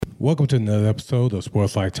Welcome to another episode of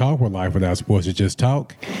Sports Like Talk, where life without sports is just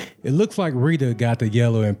talk. It looks like Rita got the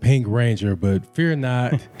yellow and pink Ranger, but fear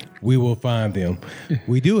not, we will find them.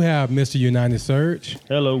 We do have Mr. United Surge.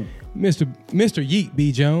 Hello. Mr. Yeet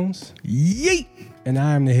B. Jones. Yeet. And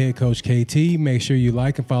I am the head coach, KT. Make sure you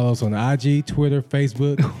like and follow us on IG, Twitter,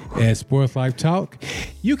 Facebook, and Sports Life Talk.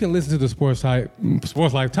 You can listen to the Sports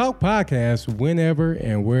Life Talk podcast whenever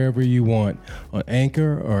and wherever you want on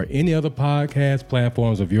Anchor or any other podcast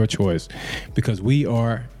platforms of your choice, because we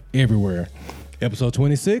are everywhere. Episode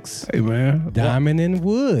 26. Hey, man. Diamond and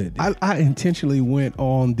Wood. I intentionally went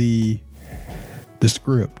on the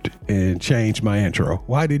script and changed my intro.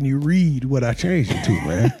 Why didn't you read what I changed it to,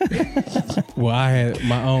 man? Well, I had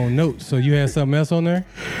my own notes, so you had something else on there?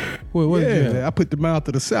 What did you have? I put the Mouth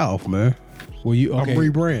of the South, man. Well, I'm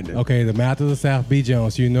rebranding. Okay, the Mouth of the South, B.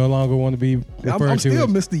 Jones. You no longer want to be referred I'm to still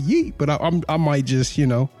as... Mr. Yeet, but I might just,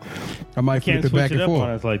 I might flip it back and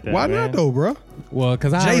forth. Like that, Why man? not though, bro? Well,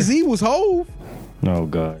 because Jay-Z was Hove. Oh,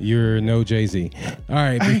 God. You're no Jay-Z. All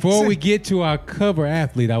right, before we get to our cover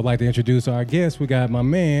athlete, I would like to introduce our guest. We got my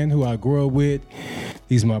man who I grew up with.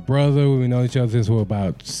 He's my brother. We know each other since we were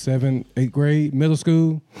about 7th, 8th grade, middle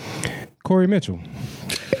school. Corey Mitchell.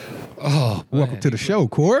 Oh, Welcome to the show,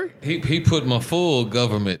 Corey. He put my full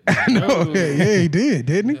government. No, yeah, he did,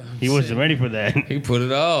 didn't he? He wasn't ready for that. He put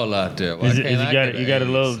it all out there. Why Is it, can't I get you got a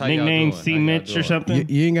little How y'all nickname, doing? C. How y'all Mitch or doing? something?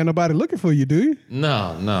 You ain't got nobody looking for you, do you?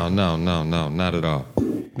 No, not at all.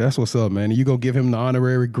 That's what's up, man. You gonna give him the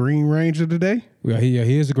honorary Green Ranger today? Well, he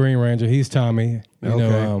is the Green Ranger. He's Tommy. You Okay.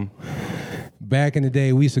 know, back in the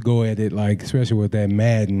day, we used to go at it, like, especially with that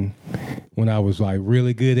Madden, when I was, like,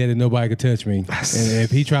 really good at it, nobody could touch me. And if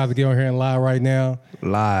he tries to get on here and lie right now...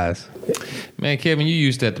 Lies. Man, Kevin, you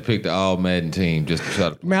used to have to pick the all Madden team just to try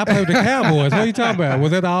to. Man, I played with the Cowboys. What are you talking about?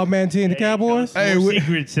 Was that the all-man team, the Cowboys? Hey, More we-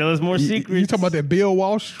 secrets. Tell us more secrets. You talking about that Bill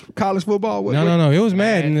Walsh college football? No. It was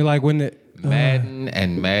Madden. Like, when the... Madden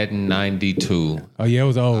and Madden 92. Oh, yeah, it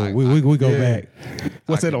was old. We go back.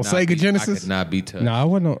 What's that on Sega I Genesis? could not be touched. No, I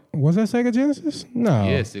wasn't. Was that Sega Genesis? No.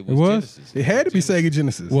 Yes, it was. Genesis. It had to be Sega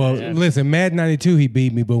Genesis. Well, listen, Madden 92, he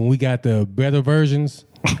beat me, but when we got the better versions,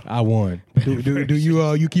 I won. do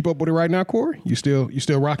you keep up with it right now, Corey? You still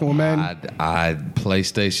rocking with Madden? I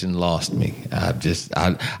PlayStation lost me. I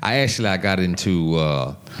got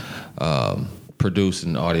into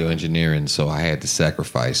producing audio engineering, so I had to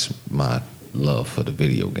sacrifice my love for the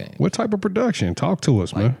video game. What type of production? Talk to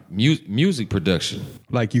us, man. Music production.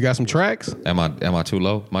 Like you got some tracks? Am I too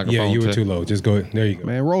low? Microphone. Yeah, you were check? too low. Just go. There you go.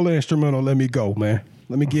 Man, roll the instrumental. Let me go, man.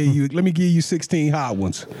 Let me give you 16 hot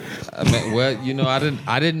ones. Well,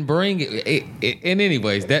 I didn't bring it. And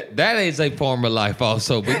anyways, that is a former life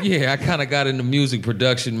also. But yeah, I kind of got into music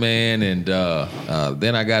production, man, and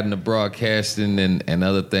then I got into broadcasting and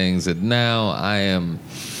other things. And now I am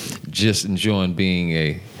just enjoying being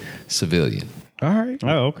a civilian. All right.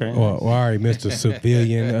 Oh, okay. Well, all right, Mr.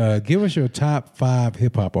 Civilian. Give us your top 5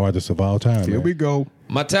 hip-hop artists of all time. Here man. we go.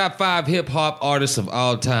 My top 5 hip hop artists of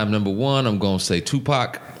all time. Number 1, I'm gonna say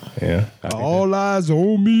Tupac. Yeah. All eyes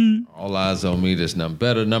on me. All eyes on me. There's none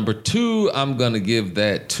better. Number 2, I'm gonna give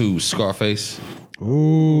that to Scarface.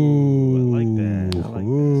 Ooh. I like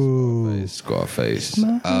that. Scarface.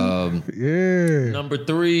 Yeah. Number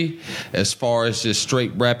 3, as far as just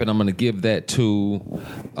straight rapping, I'm gonna give that to.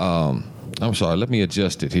 I'm sorry. Let me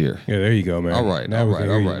adjust it here. Yeah, there you go, man. All right, Now all we right, can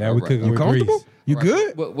all read. right, Now all we right. cooking You with comfortable? grease. You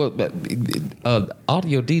good?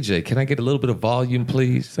 Audio DJ, can I get a little bit of volume,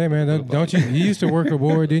 please? Say, man, don't you used to work a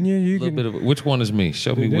board, didn't you? You A little bit of which one is me?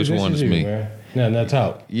 Show me which this one is you, me. Man. No,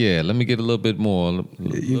 talk. Yeah, let me get a little bit more.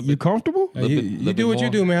 You comfortable? You do what you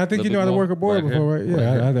do, man. I think you know how to work a board right before, right?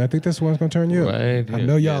 Yeah, I think that's what's going to turn you up. Right I here.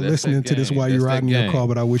 know Yeah, y'all that's listening that to this game. while you're That's that riding your game. car,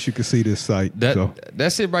 but I wish you could see this site.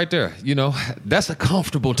 That's it right there. That's a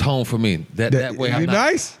comfortable tone for me. That way I'm you not.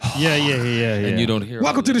 nice? Yeah. And you don't hear.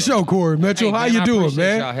 Welcome to the show, Corey Mitchell. Hey, How man, you I doing, appreciate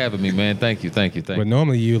man? Y'all having me, man. Thank you. But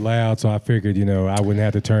normally you loud, so I figured, I wouldn't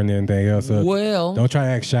have to turn anything else up. Well, Don't try to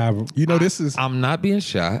act shy. This is I'm not being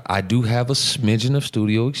shy. I do have a smidgen of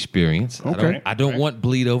studio experience. Okay. I don't want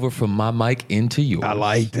bleed over from my mic into yours. I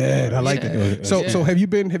like that. I like that. So have you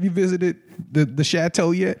visited the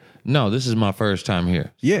chateau yet? No, this is my first time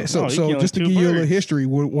here. Yeah. So you killing just to two give you a little birds. history,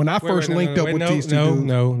 when I first linked up with these two dudes,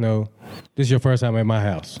 No. This is your first time at my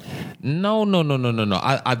house. No.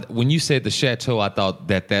 I when you said the chateau, I thought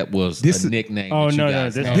that was This a is- nickname. Oh, that you no,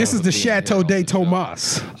 guys this- had this is for the being here Chateau on de the show.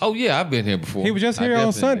 Tomas. Oh yeah, I've been here before. He was just I here on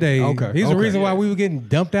definitely- Sunday. Okay, He's the okay. reason why we were getting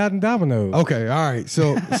dumped out in Domino's. Okay, all right.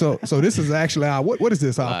 So this is actually our what is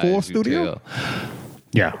this? Our Lies fourth you studio? tell.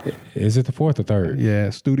 Yeah. Is it the 4th or 3rd? Yeah,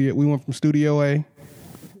 studio. We went from Studio A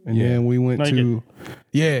and Yeah. then we went No, you to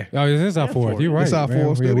yeah. Oh, this is our fourth. You're right. It's our man.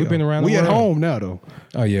 fourth Yeah, studio. we've been around. We the at world. home now though.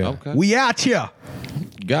 Oh yeah. Okay. We out here.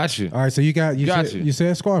 Got you. All right. So you got you Got said, you. you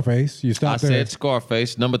said Scarface. You I stopped there. said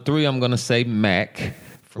Scarface. Number 3, I'm gonna say Mac.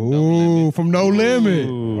 From No Ooh, Limit. from No Limit.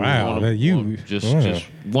 Wow, One of- that you one- just yeah. just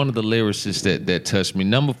one of the lyricists that touched me.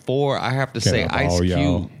 Number 4, I have to say Cannot Ice ball, Cube.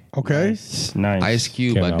 y'all. Okay. Nice. Ice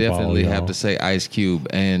Cube, I Cannot definitely ball, have y'all. to say Ice Cube.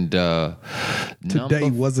 And Today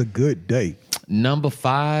was a good day. number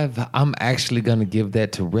 5, I'm actually gonna give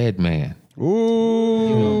that to Redman.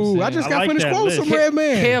 Ooh, saying? I just I got like finished that quoting list. some Red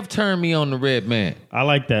Man. Kev turned me on the Redman. I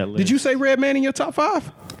like that list. Did you say Red Man in your top 5?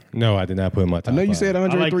 No, I did not put in my top I know you five. said I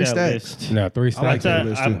like 103 that stacks. list. No, 3 I like stacks. that That-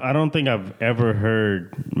 list, too. I don't think I've ever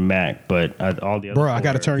heard Mac, but all the other Bro, I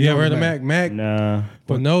got to four- turn You you ever over heard to of Mac. Mac? Nah.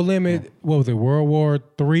 For No Limit, what was it? World War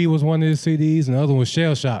III was one of his CDs, and the other one was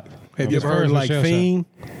Shell Shock. Have you ever heard of like Fiend?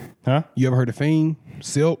 Huh? You ever heard of Fiend?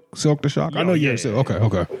 Silk the Shock? I know you yeah, heard Silk. yeah.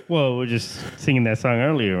 Okay. Well, we're just singing that song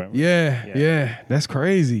earlier. Remember? Yeah. That's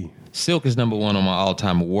crazy. Silk is number 1 on my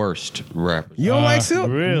all-time worst rappers. You don't like Silk?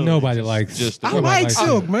 Really? Nobody likes. just- I Nobody like likes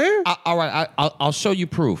Silk, man. All right, I'll show you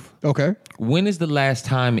proof. Okay. When is the last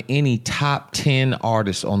time any top 10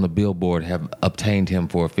 artists on the Billboard have obtained him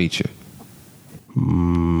for a feature?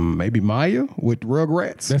 Maybe Maya with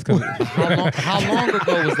Rugrats. That's because How long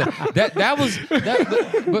ago was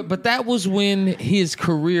that? But that was when his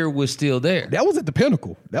career was still there. That was at the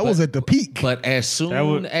pinnacle. That was at the peak. But as soon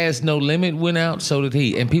would- as No Limit went out, so did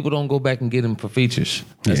he. And people don't go back and get him for features.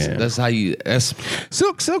 That's how you. That's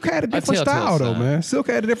Silk had a different telltale style though, sign. man. Silk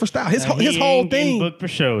had a different style. His He his whole ain't getting thing. booked for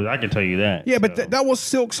shows. I can tell you that. Yeah, but So. that was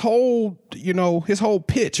Silk's whole, his whole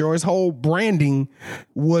pitch or his whole branding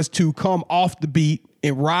was to come off the beat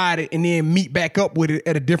and ride it and then meet back up with it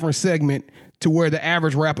at a different segment to where the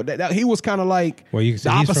average rapper, that he was kind of like Well, you can the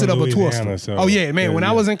see he's opposite from of a Louisiana, Twister. so- Oh yeah, man. yeah, When I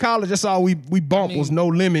yeah. was in college, that's all we bumped was No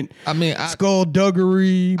Limit. I-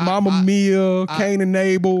 Skullduggery, Mamma Mia, Cain and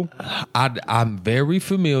Abel. I'm very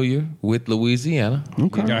familiar with Louisiana.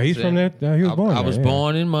 Okay. no, he's from that. He was born. I was there, yeah.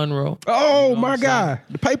 born in Monroe. Oh my God,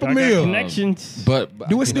 the paper I got mill. connections. But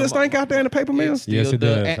Do it you still know, stink out there in the paper mill? Yes, it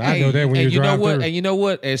does. And, I know that when and you know drive what? through. And you know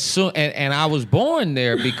what? As soon and I was born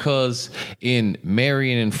there because in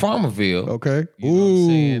Marion and Farmerville. Okay. You know what I'm Ooh,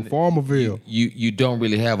 saying? Farmerville. You don't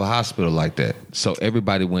really have a hospital like that, so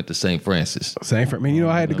everybody went to St. Francis. Man,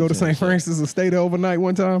 I had to go to St. Francis and stay there overnight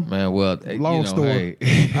one time. Man, well, Long story.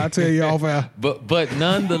 I'll tell you off air. But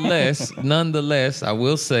nonetheless, I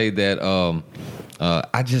will say that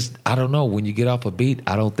I don't know. When you get off a beat,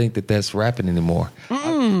 I don't think that's rapping anymore.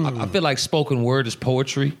 I feel like spoken word is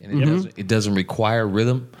poetry, and it doesn't require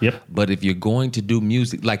rhythm. Yep. But if you're going to do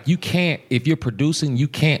music, like if you're producing, you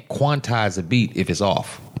can't quantize a beat if it's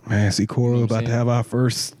off. Man, see, Cora about to have our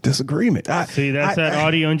first disagreement. See, that's that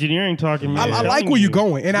audio engineering talking. I like where you're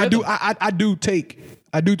going, and I do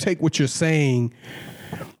take what you're saying.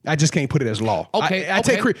 I just can't put it as law. Okay, I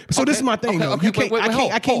take okay, credit. So this is my thing, okay, though. okay, You can't. wait, I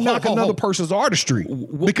can't hold, knock hold, another hold. person's artistry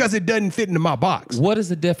because it doesn't fit into my box. What is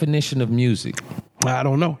the definition of music? I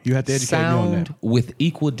don't know. You have to educate me on Sound with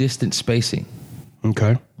equidistant spacing. that.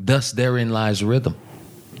 Okay. Thus, therein lies rhythm.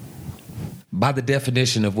 By the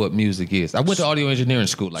definition of what music is, I went to audio engineering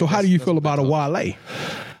school. So how do you feel about a Wale?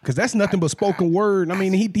 Because that's nothing but spoken word. I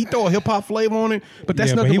mean, he throw a hip hop flavor on it, but that's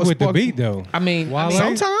Yeah, but nothing he but with the spoken. beat though. I mean, Wale?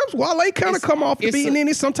 Sometimes Wale kind of It's- come off the it's beat, a- and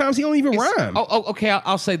then sometimes he don't even rhyme. Okay,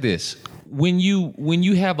 I'll say this. When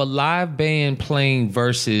you have a live band playing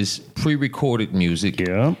versus pre-recorded music,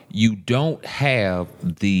 Yeah. you don't have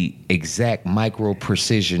the exact micro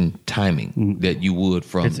precision timing that you would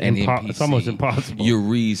from It's an impo- MPC, it's almost impossible. your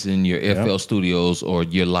Reason, your FL Studios, or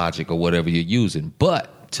your Logic, or whatever you're using.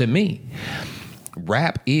 But to me,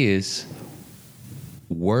 rap is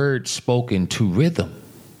word spoken to rhythm.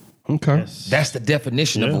 Okay. That's the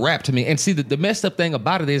definition of Yeah. rap to me. And see, the messed up thing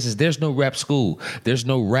about it is there's no rap school. There's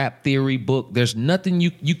no rap theory book. There's nothing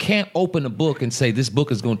you can't open a book and say this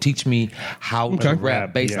book is going to teach me how Okay. to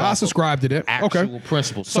rap based Yeah. off I subscribe to that. actual Okay.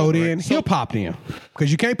 principles. So then hip hop then, because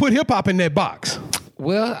you can't put hip hop in that box.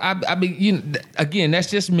 Well, I mean, again, that's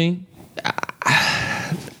just me.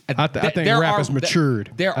 I think rap has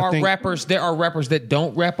matured. There I are think- rappers that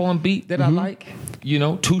don't rap on beat that I like.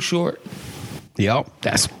 Too short. Yep,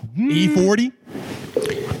 that's E40,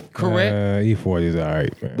 Correct. E40 is all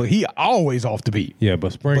right, man. but he always off the beat. Yeah,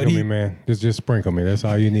 but sprinkle But he- me, man. Just sprinkle me. That's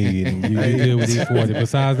all you need. And you deal with E40.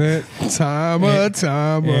 Besides that, Time.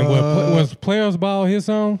 and was Players Ball his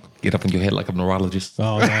song? Get up in your head like a neurologist.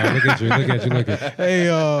 Oh, no, look at you. Hey,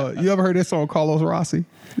 you ever heard this song Carlos Rossi?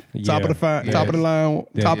 Top of the line, Yeah. top of the line,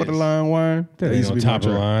 That top of the is- line wine. That ain't no my top of the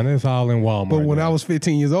track. line. It's all in Walmart. But when now. I was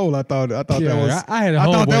 15 years old, I thought that was. I had a I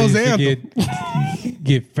thought homeboy that was used the to anthem. get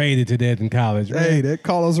get faded to death in college. Man. Hey, that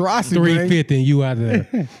Carlos Rossi, man. 350 and you out of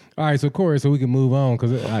there. All right, so Corey, so we can move on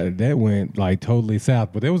because that went like totally south,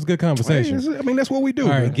 but it was a good conversation. Hey, I mean, that's what we do. All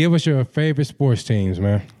right, man. give us your favorite sports teams,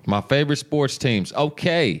 man. My favorite sports teams.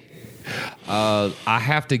 Okay. I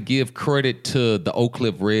have to give credit to the Oak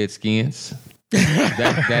Cliff Redskins.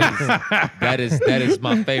 That is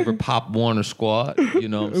my favorite Pop Warner squad. You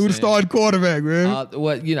know what I'm Who the saying? starting quarterback, man?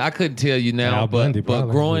 Well, you know, I couldn't tell you now, Al Bundy, but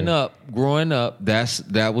probably, growing up,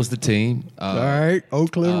 that was the team. All right,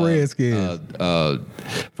 Oak Cliff Redskins.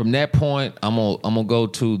 From that point, I'm gonna go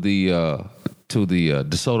to the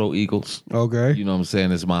DeSoto Eagles. Okay. You know what I'm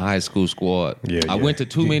saying? It's my high school squad. I went to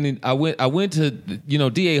too many. I went to, you know,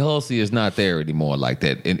 D.A. Hulsey is not there anymore like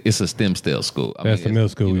that. And it's a STEM still school. That's the middle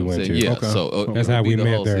school you know we what I'm went saying? to. Yeah. Okay. So That's how we the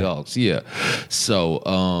met Hulsey there. Hawks. Yeah. So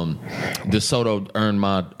DeSoto earned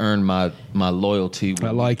my loyalty.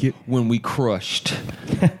 I like it. When we crushed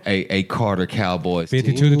a Carter Cowboys team.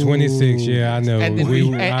 52-26. Yeah, I know. And then,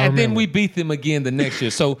 I and then remember. we beat them again the next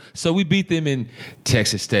year. So we beat them in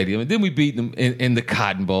Texas Stadium, and then we beat them in the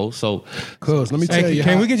Cotton Bowl. So Cuz, let me tell Hey, you.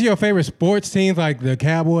 can how- we get you your favorite sports teams like the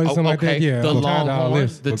Cowboys, something like that? Yeah, the I'm tired of all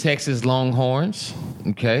Longhorns, this. the Texas Longhorns,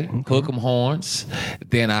 okay, Hook 'em Horns.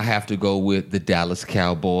 Then I have to go with the Dallas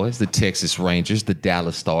Cowboys, the Texas Rangers, the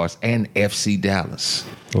Dallas Stars, and FC Dallas.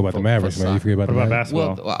 What about the Mavericks, man? You forget about What the about Mavericks?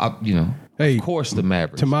 basketball? Well, Hey, of course the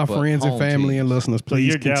Mavericks. To my but friends and home family teams. and listeners, please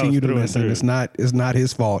you're Dallas continue to through and listen. through. It's not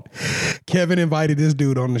his fault. Kevin invited this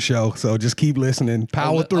dude on the show, so just keep listening.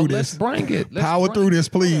 Power through Let's this. bring it. Power through this,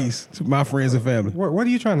 please. To my friends and family. What are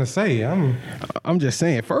you trying to say? I'm just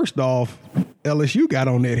saying. First off, LSU got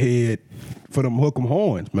on that head for them Hook 'em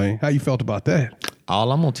Horns, man. How you felt about that?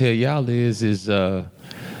 All I'm gonna tell y'all is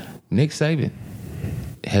Nick Saban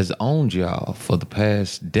has owned y'all for the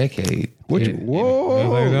past decade. What you,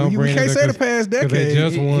 whoa, we can't say the past They decade.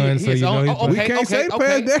 just won, so you know. We can't say the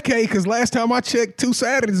past decade because last time I checked 2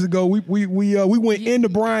 Saturdays ago, we went into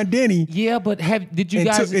Brian Denny. Yeah, but did you And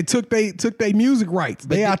guys? took they music rights.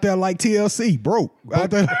 They out there like TLC, broke.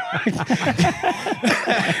 Out there.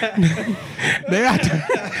 They out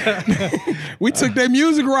there. We took their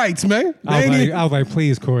music rights, man. I was like,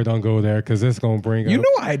 please, Corey, don't go there because it's gonna bring. You up.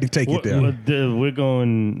 know I had to take it there. We're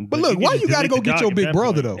going. But look, why you got to go get your big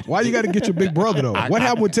brother though? Why you got to get your big brother though? What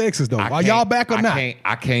happened with Texas though? Are y'all back or not?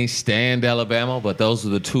 I can't stand Alabama, but those are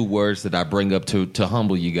the 2 words that I bring up to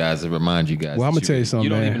humble you guys and remind you guys. Well, I'm that gonna tell you something, You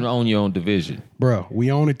don't man. even own your own division. Bro,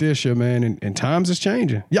 we own it this year, man, and times is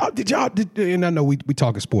changing. And I know we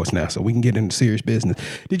talking sports now, so we can get into serious business.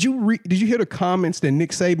 Did you hear the comments that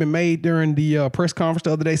Nick Saban made during the press conference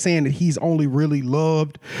the other day, saying that he's only really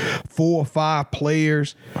loved 4 or 5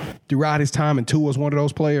 players throughout his time, and Tua was one of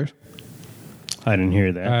those players? I didn't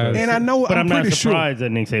hear that. And I know, but I'm not pretty sure. surprised that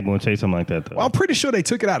Nick Saban would say something like that, though. Well, I'm pretty sure they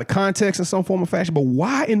took it out of context in some form or fashion, but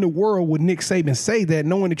why in the world would Nick Saban say that,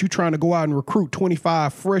 knowing that you're trying to go out and recruit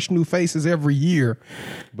 25 fresh new faces every year,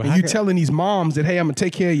 and you telling these moms that, hey, I'm going to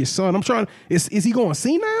take care of your son? I'm trying, is he going to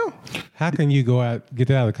see now? How can you go out get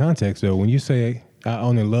that out of context though? When you say I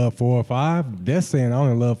only love 4 or 5, that's saying I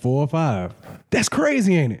only love 4 or 5. That's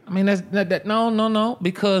crazy, ain't it? I mean, no,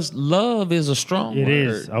 because love is a strong It word.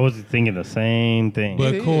 is. I was thinking the same thing.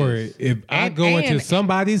 But It Corey, is. if I And- go into and-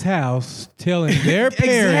 somebody's house telling their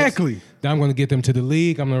parents Exactly. that I'm going to get them to the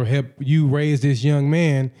league, I'm going to help you raise this young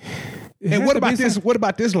man. And what about this? What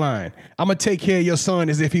about this line? I'm gonna take care of your son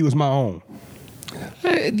as if he was my own.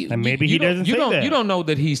 And maybe he doesn't say that. You don't know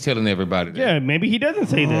that he's telling everybody that. Yeah, maybe he doesn't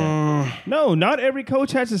say that. No, not every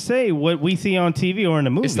coach has to say what we see on TV or in a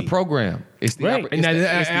movie. It's the program. It's the Right. oppor- And it's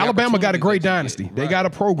the- it's the Alabama got a great opportunity that you dynasty. get. They Right. got a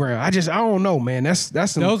program. I don't know, man. That's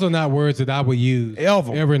some, Those are not words that I would use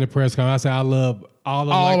Ever. in the press conference. I say I love all of,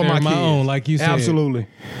 all like of they're my my kids. own, like you said. Absolutely.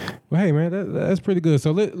 Well, hey man, that's pretty good.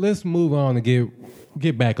 So let's move on and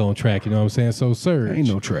get back on track. You know what I'm saying? So Serge, Ain't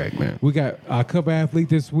no track, man. we got our cup athlete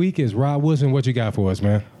this week is Rod Woodson. What you got for us,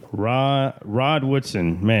 man? Rod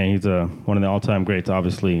Woodson, man, he's one of the all-time greats,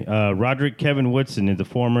 obviously. Roderick Kevin Woodson is a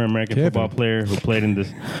former American football player who played in the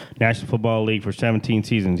National Football League for 17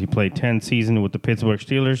 seasons. He played 10 seasons with the Pittsburgh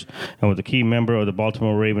Steelers and was a key member of the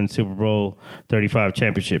Baltimore Ravens Super Bowl 35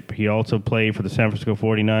 championship. He also played for the San Francisco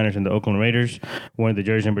 49ers and the Oakland Raiders, wearing the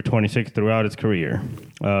jersey number 26 throughout his career.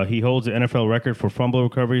 He holds the NFL record for fumble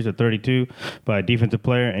recoveries at 32 by a defensive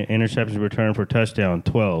player and interceptions returned for touchdown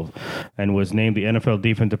 12, and was named the NFL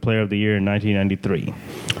Defensive Player of the Year in 1993.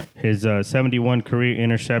 His 71 career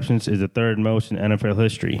interceptions is the third most in NFL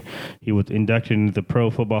history. He was inducted into the Pro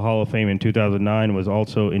Football Hall of Fame in 2009 and was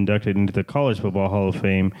also inducted into the College Football Hall of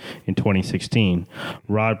Fame in 2016.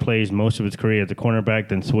 Rod plays most of his career as a cornerback,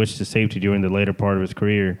 then switched to safety during the later part of his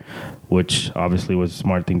career, which obviously was a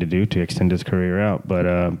smart thing to do to extend his career out. But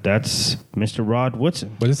that's Mr. Rod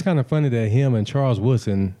Woodson. But it's kind of funny that him and Charles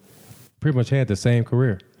Woodson pretty much had the same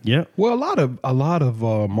career. Yeah. Well, a lot of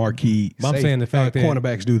marquee But I'm saying the fact that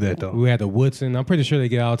cornerbacks do that though. We had the Woodson. I'm pretty sure they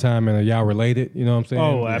get all the time and are y'all related. You know what I'm saying?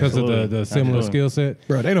 Oh, Because of absolutely. the similar Absolutely. skill set.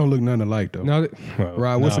 Bro, they don't look nothing alike though. No,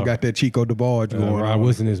 Rod Woodson got that Chico DeBarge going Rod on.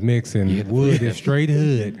 Woodson is mixed and Wood is straight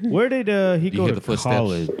hood. Where did he go hear to the footsteps?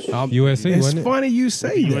 college? USC, It's wasn't it? funny you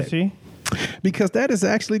say that USC? because that is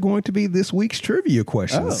actually going to be this week's trivia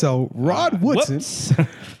question. Oh. So Rod Woodson, Whoops.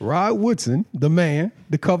 Rod Woodson, the man,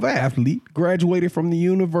 the cover athlete, graduated from the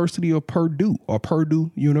University of Purdue or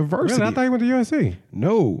Purdue University. Really? I thought he went to USC.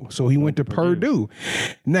 No, so he went to Purdue.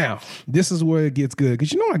 Now, this is where it gets good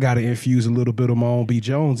because you know I got to infuse a little bit of my own B.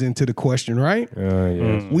 Jones into the question, right?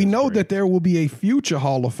 Yeah. We know that there will be a future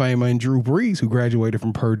Hall of Famer in Drew Brees who graduated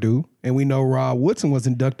from Purdue, and we know Rod Woodson was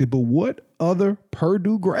inducted. But what other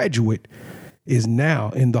Purdue graduate is now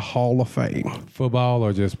in the Hall of Fame? Football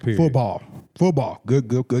or just period? Football.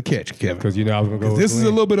 Good catch, Kevin. Because you know I was going to go with This is a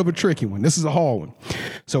Glenn. little bit of a tricky one. This is a hard one.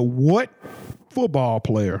 So, what football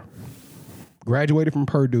player graduated from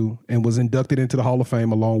Purdue and was inducted into the Hall of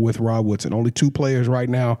Fame along with Rod Woodson? Only two players right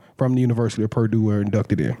now from the University of Purdue were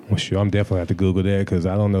inducted in. Well, sure, I'm definitely have to Google that because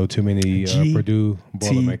I don't know too many Purdue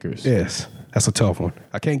Boilermakers. Yes, that's a tough one.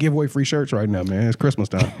 I can't give away free shirts right now, man. It's Christmas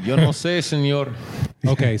time. Yo no sé, señor.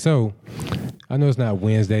 Okay, so I know it's not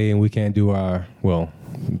Wednesday and we can't do our, well,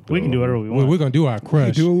 We can do whatever we want. we're going to do our We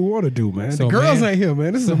crush. do what we want to do, man. So, the girls man- ain't here,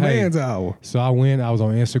 man. This is a Hey, man's hour. So I was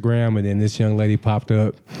on Instagram and then this young lady popped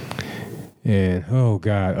up and oh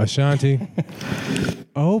God, Ashanti.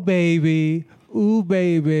 Oh baby. Ooh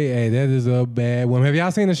baby. Hey, that is a bad one. Have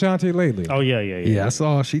y'all seen Ashanti lately? Oh, yeah. Yeah, I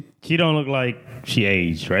saw she. She don't look like she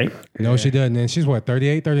aged, right? No, she doesn't. And she's what,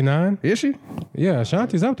 38, 39? Is she? Yeah,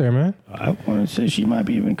 Ashanti's up there, man. I want to say she might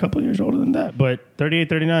be even a couple years older than that. But 38,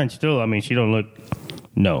 39, still, I mean, she don't look,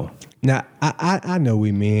 no. Now, I know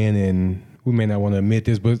we men and we may not want to admit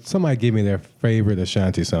this, but somebody give me their favorite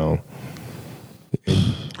Ashanti song.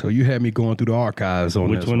 So you had me going through the archives on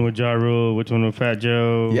Which this one with Ja Rule? Which one with Fat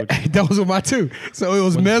Joe? Yeah, those were my two. So it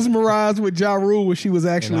was Mesmerized with Ja Rule when she was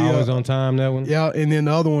And actually Always on Time, that one? yeah, and then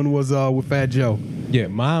the other one was with Fat Joe. Yeah,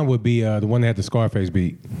 mine would be the one that had the Scarface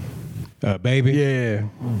beat. Baby. Yeah.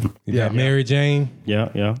 Yeah, Mary Jane.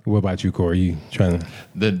 Yeah. What about you, Corey? You trying to...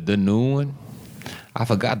 The new one. I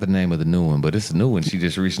forgot the name of the new one, but it's a new one. She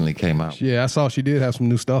just recently came out. Yeah, I saw she did have some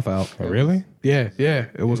new stuff out. Oh, really? Yeah.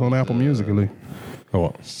 It was on Apple Music.ly. Oh,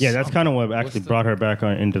 well. Yeah, that's kind of what actually brought her back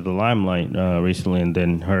into the limelight recently, and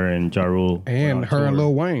then her and Ja Rule. And went her on and tour.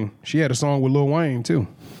 Lil Wayne. She had a song with Lil Wayne too.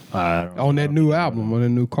 I don't On that new album, on the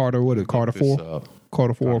new Carter, what is it, Carter 4?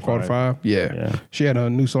 Carter 4 or Carter 5? Yeah. She had a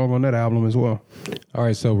new song on that album as well. All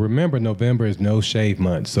right, so remember, November is no shave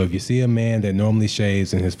month. So if you see a man that normally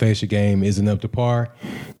shaves and his facial game isn't up to par,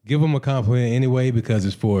 give him a compliment anyway because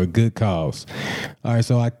it's for a good cause. All right,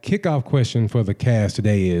 so our kickoff question for the cast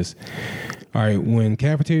today is, all right, when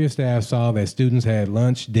cafeteria staff saw that students had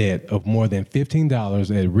lunch debt of more than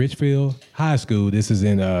 $15 at Richfield High School, this is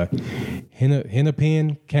in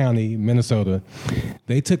Hennepin County, Minnesota,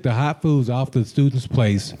 they took the hot foods off the students'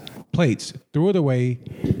 plates, threw it away,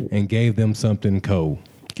 and gave them something cold.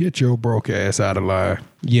 Get your broke ass out of line.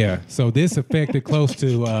 Yeah, so this affected close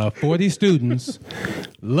to 40 students.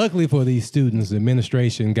 Luckily for these students, the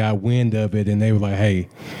administration got wind of it, and they were like, "Hey,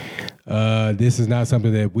 this is not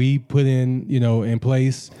something that we put in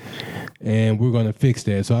place, and we're going to fix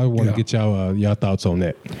that." So I want to get y'all thoughts on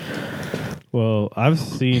that. Well, I've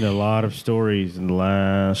seen a lot of stories in the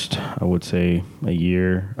last, I would say, a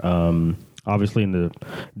year. Obviously, in the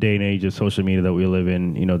day and age of social media that we live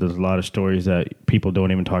in, there's a lot of stories that people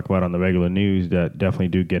don't even talk about on the regular news that definitely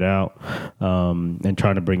do get out and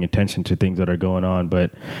trying to bring attention to things that are going on.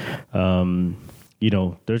 But,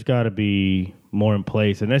 there's got to be more in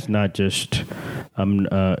place. And that's not just,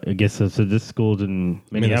 I guess, so this school's in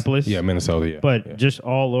Minneapolis. Minnesota, yeah. But just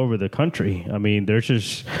all over the country. I mean, there's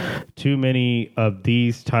just too many of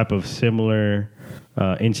these type of similar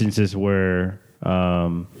instances where,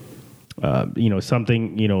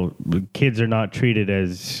 kids are not treated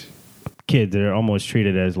as kids. They're almost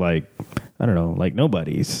treated as like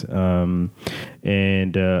nobodies. I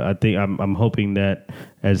think I'm hoping that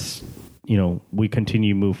as we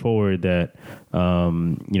continue to move forward, that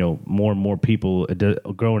more and more people,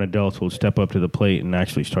 grown adults, will step up to the plate and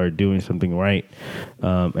actually start doing something right,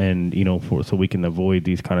 so we can avoid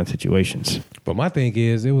these kind of situations. But my thing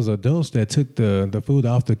is, it was adults that took the food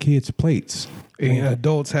off the kids' plates. And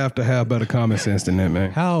adults have to have better common sense than that, man.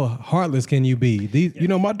 How heartless can you be?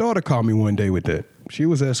 My daughter called me one day with that. She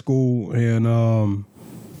was at school and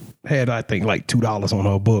had, I think, like $2 on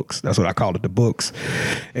her books. That's what I called it, the books.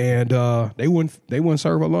 And they wouldn't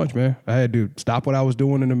serve her lunch, man. I had to stop what I was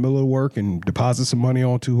doing in the middle of work and deposit some money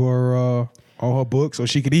onto her on her book so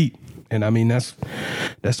she could eat. And I mean, that's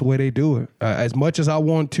the way they do it. As much as I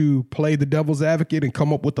want to play the devil's advocate and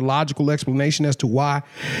come up with the logical explanation as to why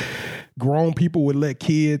grown people would let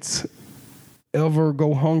kids ever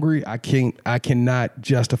go hungry, I cannot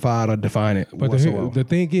justify it or define it whatsoever. But the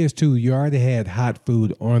thing is, too, you already had hot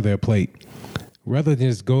food on their plate. Rather than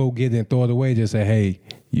just go get it and throw it away, just say, hey,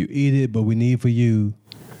 you eat it, but we need for you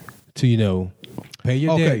to, pay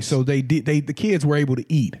your debts. Okay, so the kids were able to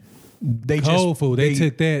eat. Cold food. They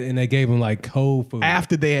took that and they gave them like cold food.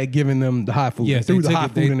 After they had given them the hot food. Yes, they threw the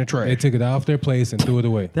hot food in the trash. They took it off their place and threw it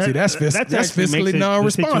away. See, that's fiscally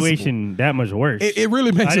non-responsible. The situation that much worse. It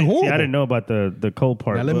really makes it horrible. I didn't know about the cold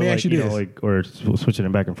part. Now, let me ask you this. Or switching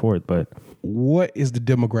it back and forth, but... What is the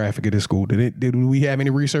demographic of this school? Did we have any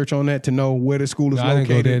research on that to know where the school is located?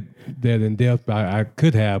 I didn't go that in depth. I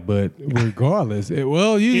could have, but regardless,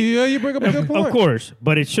 you bring up a good point. Of course,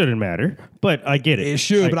 but it shouldn't matter. But I get it. It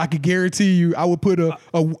should, but I could guarantee you, I would put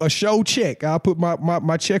a show check. I'll put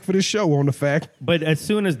my check for this show on the fact. But as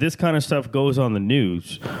soon as this kind of stuff goes on the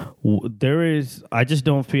news, I just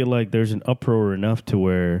don't feel like there's an uproar enough to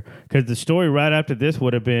where, because the story right after this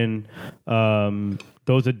would have been.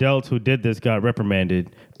 Those adults who did this got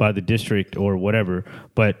reprimanded by the district or whatever,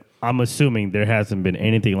 but I'm assuming there hasn't been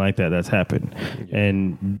anything like that's happened. Yeah.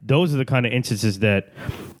 And those are the kind of instances that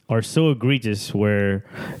are so egregious where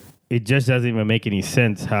it just doesn't even make any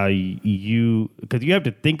sense how because you have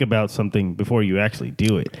to think about something before you actually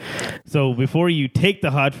do it. So before you take the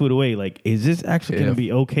hot food away, like, is this actually going to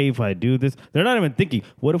be okay if I do this? They're not even thinking,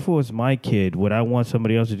 what if it was my kid? Would I want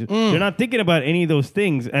somebody else to do? They're not thinking about any of those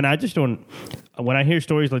things. And I just don't, when I hear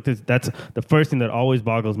stories like this, that's the first thing that always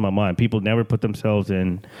boggles my mind. People never put themselves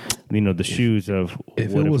in, the shoes of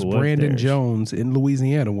if what it was Brandon Jones in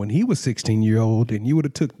Louisiana when he was 16-year-old and you would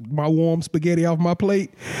have took my warm spaghetti off my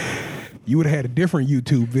plate, you would have had a different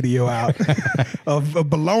YouTube video out of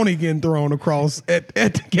bologna getting thrown across at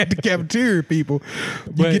the cafeteria, people.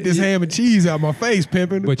 Get this ham and cheese out my face,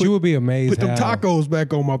 pimping. But you would be amazed put them tacos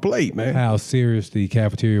back on my plate, man. How serious the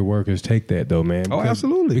cafeteria workers take that, though, man. Because,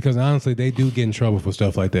 absolutely. Because honestly, they do get in trouble for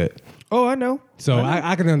stuff like that. Oh, I know. So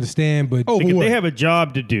I can understand, but they have a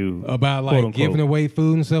job to do about like giving away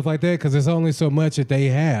food and stuff like that, because there's only so much that they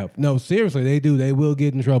have. No, seriously, they do. They will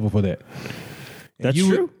get in trouble for that. That's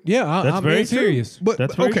true. Yeah, I'm very serious.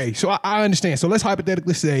 But okay, so I understand. So let's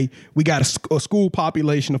hypothetically say we got a school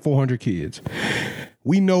population of 400 kids.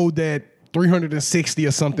 We know that 360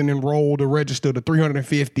 or something enrolled or registered, or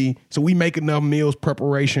 350. So we make enough meals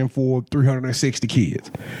preparation for 360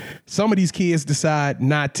 kids. Some of these kids decide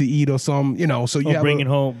not to eat, or some, so you bring from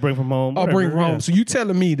home. Or bring from home. So you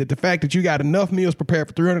telling me that the fact that you got enough meals prepared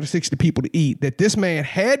for 360 people to eat, that this man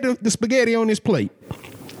had the spaghetti on his plate.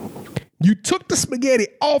 You took the spaghetti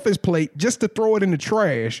off his plate just to throw it in the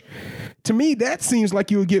trash. To me, that seems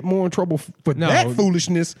like you would get more in trouble for that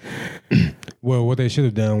foolishness. Well, what they should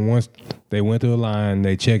have done, once they went through a line,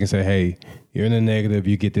 they check and say, hey, you're in the negative,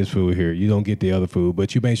 you get this food here. You don't get the other food,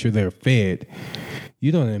 but you make sure they're fed.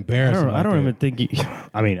 You don't embarrass them. I don't even think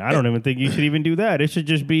you should even do that. It should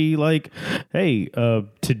just be like, hey,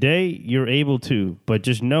 today you're able to, but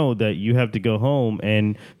just know that you have to go home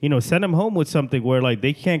and, send them home with something where like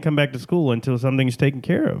they can't come back to school until something's taken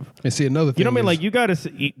care of. And see, another thing, you know what I mean? Like, you got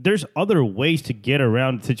to, there's other ways to get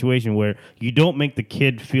around the situation where you don't make the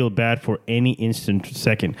kid feel bad for any instant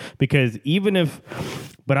second. Because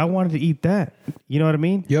but I wanted to eat that. You know what I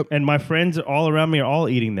mean? Yep. And my friends all around me are all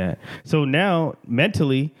eating that. So now,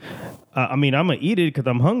 mentally, I'm going to eat it because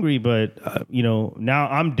I'm hungry, but, now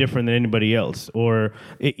I'm different than anybody else. Or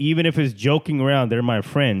even if it's joking around, they're my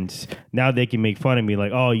friends. Now they can make fun of me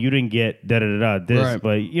like, oh, you didn't get da-da-da-da this. Right.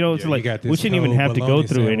 But, it's like, we shouldn't even have to go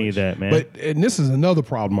through any of that, man. And this is another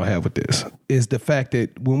problem I have with this, is the fact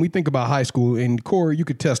that when we think about high school, and Corey, you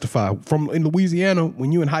could testify, in Louisiana,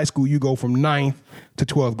 when you're in high school, you go from 9th to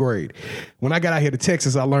 12th grade. When I got out here to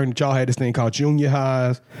Texas, I learned that y'all had this thing called junior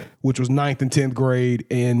highs, which was 9th and 10th grade,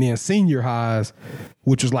 and then senior highs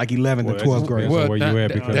which was like 11th and 12th grade. Well, where you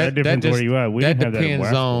at, because that depends where you at. We that didn't have that in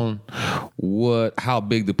depends Washington. on how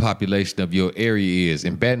big the population of your area is.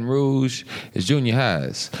 In Baton Rouge, it's junior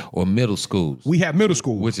highs or middle schools, We have middle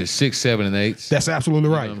school. which is 6, 7, and 8. That's absolutely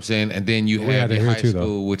You right. know what I'm saying? And then you had have that your here high too, though.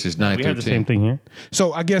 school, which is 9 We through have the 10. same thing here.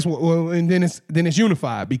 So I guess, and then it's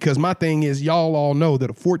unified, because my thing is, y'all all know that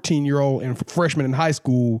a 14-year-old and freshman in high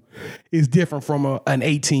school is different from an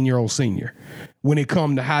 18-year-old senior when it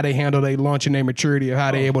comes to how they handle their lunch and their maturity, or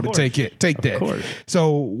how they're able to take that. course.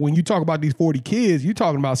 So when you talk about these 40 kids, you're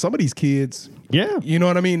talking about some of these kids. Yeah. You know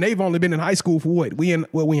what I mean? They've only been in high school for what? We in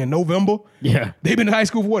November? Yeah. They've been in high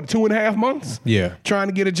school for what, 2.5 months? Yeah. Trying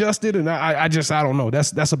to get adjusted, and I don't know.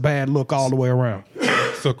 That's a bad look all the way around.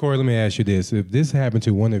 So, Corey, let me ask you this. If this happened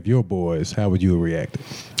to one of your boys, how would you react?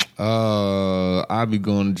 I'd be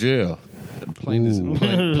going to jail. Plain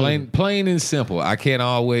and simple. I can't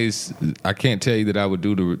tell you that I would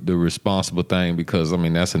do the responsible thing, because I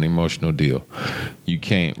mean that's an emotional deal. You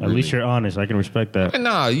can't. At least you're honest. I can respect that.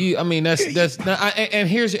 No, and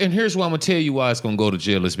here's why I'm gonna tell you why it's gonna go to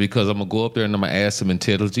jail is because I'm gonna go up there and I'm gonna ask some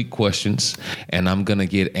intelligent questions, and I'm gonna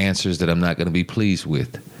get answers that I'm not gonna be pleased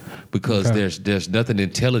with, because there's nothing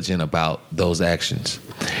intelligent about those actions.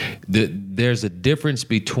 There's a difference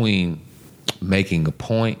between making a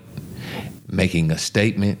point, making a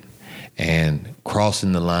statement, and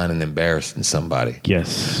crossing the line and embarrassing somebody.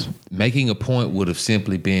 Yes. Making a point would have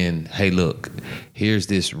simply been, hey, look, here's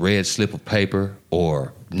this red slip of paper,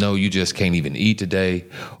 or no, you just can't even eat today,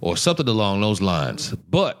 or something along those lines.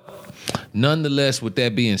 But nonetheless, with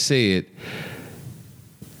that being said,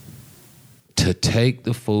 to take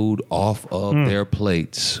the food off of their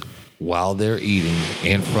plates while they're eating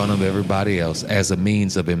in front of everybody else as a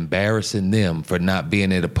means of embarrassing them for not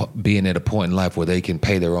being at a point in life where they can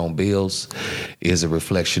pay their own bills is a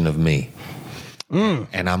reflection of me.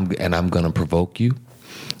 And I'm gonna provoke you,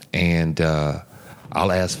 and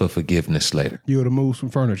I'll ask for forgiveness later. You would have moved some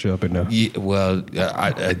furniture up in there. Yeah, well,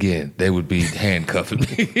 again, they would be handcuffing me.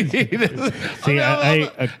 See,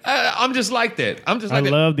 I'm just like that. I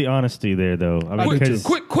love the honesty there, though. I mean, because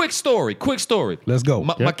Quick story. Let's go.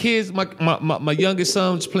 My kids, my youngest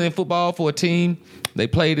son was playing football for a team. They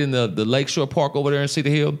played in the Lakeshore Park over there in Cedar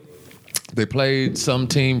Hill. They played some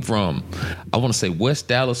team from, I want to say West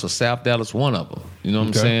Dallas or South Dallas, one of them. You know what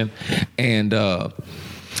I'm saying? And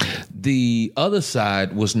the other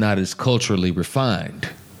side was not as culturally refined,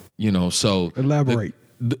 so Elaborate.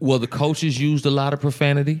 The coaches used a lot of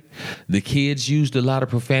profanity, the kids used a lot of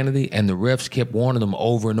profanity, and the refs kept warning them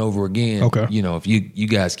over and over again. Okay. If you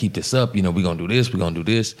guys keep this up, we're going to do this, we're going to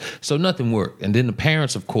do this. So nothing worked. And then the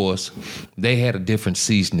parents, of course, they had a different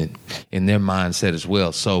seasoning in their mindset as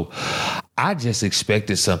well. So I just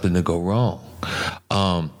expected something to go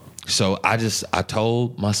wrong. So I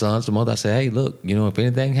told my son's mother, I said, hey, look, if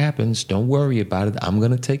anything happens, don't worry about it. I'm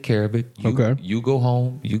going to take care of it. You go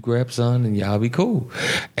home, you grab son, and y'all be cool.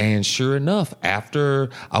 And sure enough, after,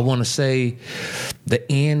 I want to say, the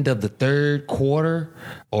end of the third quarter,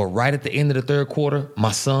 or right at the end of the third quarter,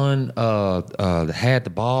 my son had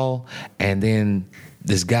the ball, and then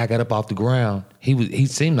this guy got up off the ground. He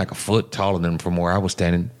seemed like a foot taller than from where I was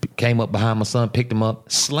standing. Came up behind my son, picked him up,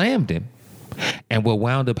 slammed him. And what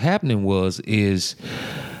wound up happening is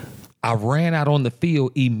I ran out on the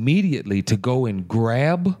field immediately to go and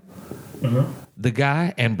grab the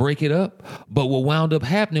guy and break it up. But what wound up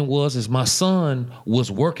happening is my son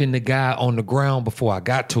was working the guy on the ground before I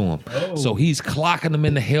got to him. So he's clocking him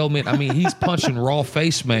in the helmet. I mean, he's punching raw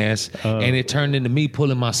face mask, and it turned into me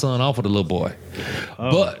pulling my son off of the little boy.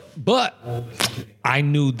 But I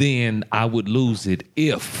knew then I would lose it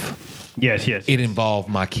if yes, it involved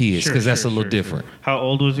my kids, because that's a little different. How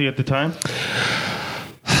old was he at the time?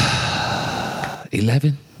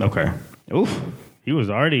 11. Okay. Oof. He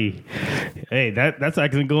was already. Hey, that's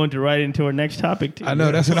actually going to right into our next topic too. I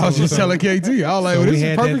know, that's what I was just telling KT. I was like, well, this is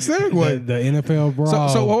a perfect segue. The NFL brawl.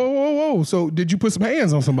 So whoa. So did you put some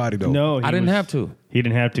hands on somebody though? No, I didn't have to. He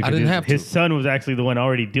didn't have to. I didn't have to. His son was actually the one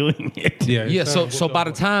already doing it. Yeah. So by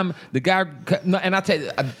the time the guy, and I tell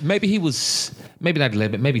you, maybe he was maybe not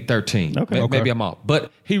 11, maybe 13. Okay. Maybe I'm off.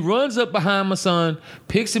 But he runs up behind my son,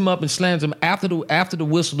 picks him up, and slams him after the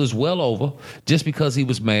whistle is well over, just because he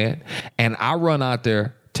was mad. And I run out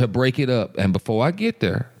there to break it up. And before I get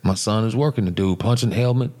there, my son is working the dude, punching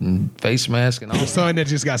helmet and face mask and all. The son that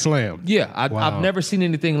just got slammed. Yeah, I've never seen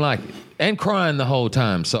anything like it, and crying the whole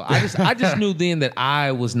time. So I just knew then that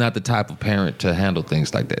I was not the type of parent to handle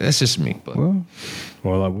things like that. That's just me. But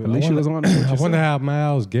Well, at least you was on it. I wonder how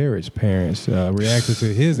Myles Garrett's parents reacted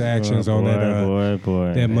to his actions on that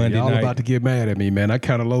boy. that Monday Y'all night. about to get mad at me, man. I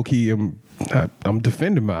kind of low key am I'm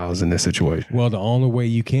defending Miles in this situation. Well, the only way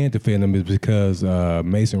you can defend him is because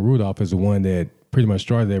Mason Rudolph is the one that pretty much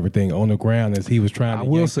started everything on the ground as he was trying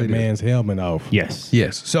to yank the man's helmet off. Yes.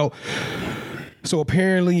 So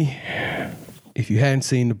apparently, if you hadn't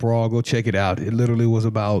seen the brawl, go check it out. It literally was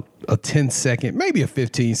about a 10-second, maybe a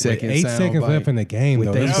 15-second. 8 seconds left in the game,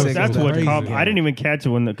 though. That's what crazy. I didn't even catch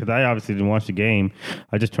it because I obviously didn't watch the game.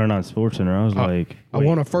 I just turned on SportsCenter. I was like, I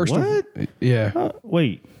want to first. What? Yeah.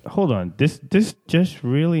 Wait, hold on. This just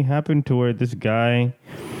really happened to where this guy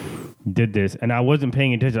did this, and I wasn't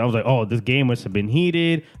paying attention. I was like, oh, this game must have been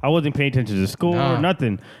heated. I wasn't paying attention to the score or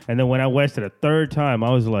nothing. And then when I watched it a third time, I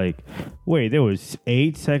was like, wait, there was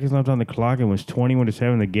 8 seconds left on the clock and it was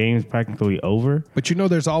 21-7. The game's practically over. But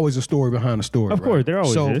there's always a story behind the story. Of course, there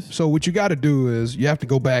always is. So what you got to do is you have to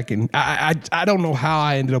go back and I don't know how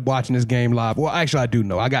I ended up watching this game live. Well, actually, I do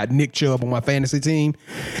know. I got Nick Chubb on my fantasy team,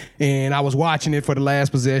 and I was watching it for the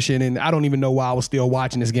last possession, and I don't even know why I was still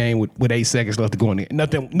watching this game with 8 seconds left to go in there.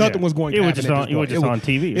 Nothing was going to happen. It was just on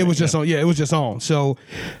TV. It was just on. Yeah, it was just on. So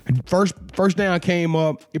first down came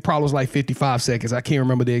up. It probably was like 55 seconds. I can't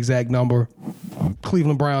remember the exact number.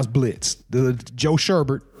 Cleveland Browns blitz. Joe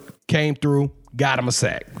Sherbert came through, got him a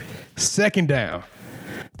sack. Second down,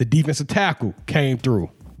 the defensive tackle came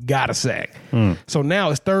through, got a sack. So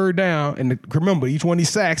now it's third down, and remember, each one of these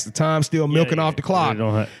sacks, the time's still milking off the clock.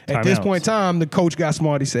 At this point in time, the coach got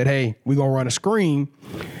smart. He said, hey, we're going to run a screen.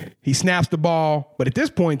 He snaps the ball, but at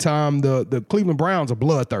this point in time, the Cleveland Browns are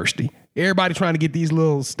bloodthirsty. Everybody trying to get these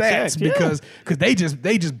little stats because they just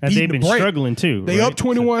beat they've the been break. struggling too. They right? up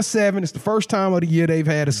 21-7. It's the first time of the year they've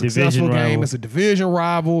had a successful game. It's a division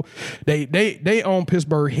rival. They own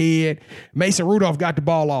Pittsburgh head. Mason Rudolph got the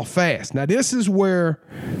ball off fast. Now this is where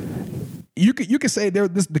you could say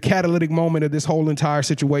the catalytic moment of this whole entire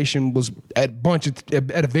situation was at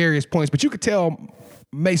various points, but you could tell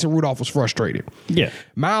Mason Rudolph was frustrated. Yeah.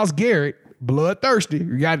 Myles Garrett, bloodthirsty.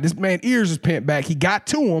 You got this man ears is pent back. He got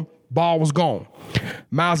to him. Ball was gone.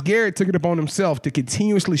 Myles Garrett took it upon himself to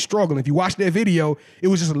continuously struggle. If you watch that video, it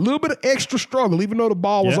was just a little bit of extra struggle. Even though the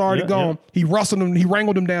ball was already gone, he wrestled him, he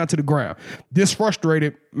wrangled him down to the ground. This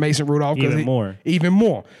frustrated Mason Rudolph even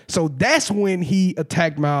more. So that's when he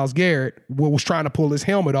attacked Myles Garrett, was trying to pull his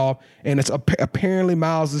helmet off. And it's apparently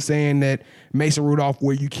Myles is saying that Mason Rudolph,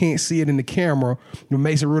 where you can't see it in the camera,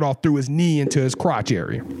 Mason Rudolph threw his knee into his crotch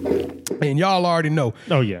area. And y'all already know.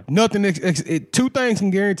 Oh, yeah. Nothing. Two things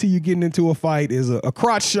can guarantee you getting into a fight is a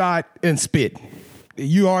crotch shot and spit.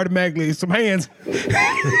 You automatically, some hands.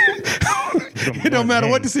 It don't matter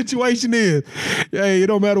what the situation is. It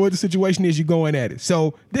don't matter what the situation is, you're going at it.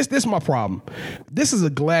 So this is my problem. This is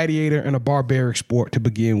a gladiator and a barbaric sport to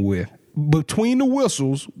begin with. Between the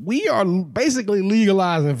whistles, we are basically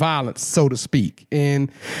legalizing violence, so to speak.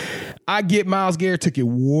 And I get Myles Garrett took it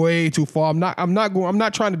way too far. I'm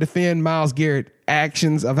not trying to defend Myles Garrett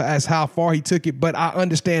actions as how far he took it, but I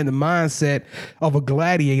understand the mindset of a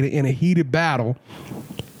gladiator in a heated battle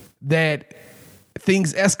that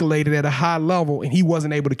things escalated at a high level and he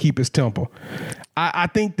wasn't able to keep his temper. I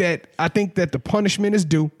think that the punishment is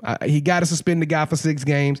due. He got to suspend the guy for 6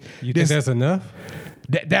 games. You think that's enough?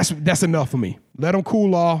 That's enough for me. Let him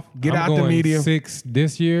cool off. Get out the media. 6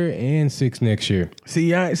 this year and 6 next year.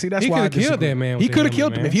 See, that's why he could have killed that man. He could have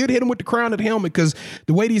killed him if he had hit him with the crown of the helmet. Because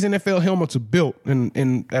the way these NFL helmets are built,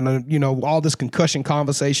 and all this concussion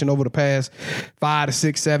conversation over the past 5 to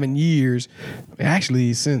 6, 7 years,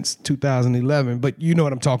 actually since 2011. But you know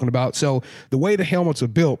what I'm talking about. So the way the helmets are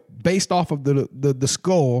built, based off of the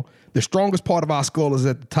skull, the strongest part of our skull is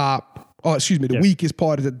at the top. The weakest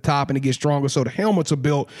part is at the top and it gets stronger. So the helmets are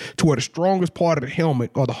built to where the strongest part of the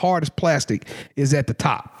helmet or the hardest plastic is at the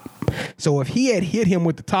top. So if he had hit him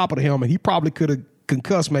with the top of the helmet, he probably could have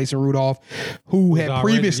concussed Mason Rudolph, who had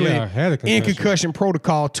previously in concussion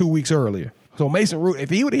protocol 2 weeks earlier. So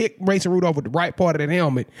if he would have hit Mason Rudolph with the right part of that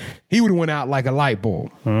helmet, he would have went out like a light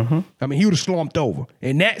bulb. Mm-hmm. I mean, he would have slumped over.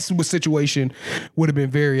 And that situation would have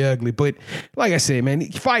been very ugly. But like I said,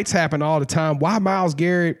 man, fights happen all the time. Why Myles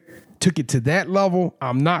Garrett took it to that level,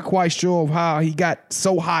 I'm not quite sure of how he got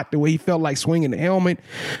so hot the way he felt like swinging the helmet.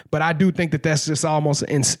 But I do think that that's just almost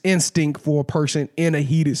an instinct for a person in a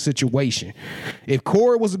heated situation. If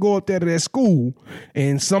Corey was to go up there to that school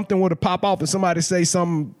and something were to pop off and somebody say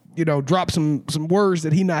something, drop some words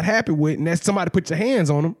that he not happy with, and that somebody put your hands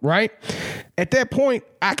on him, right? at that point,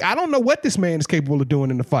 I don't know what this man is capable of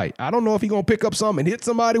doing in the fight. I don't know if he's gonna pick up something and hit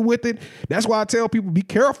somebody with it. That's why I tell people be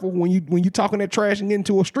careful when you talking that trash and get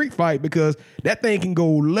into a street fight, because that thing can go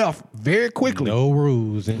left very quickly. No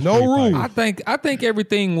rules. No rules. I think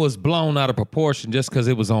everything was blown out of proportion just because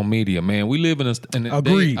it was on media, man. We live in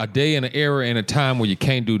a day and an era and a time where you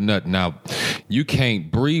can't do nothing. Now, you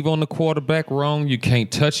can't breathe on the quarterback wrong. You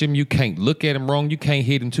can't touch him. You can't look at him wrong. You can't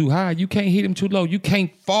hit him too high. You can't hit him too low. You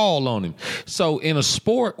can't fall on him. So in a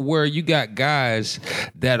sport where you got guys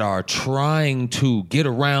that are trying to get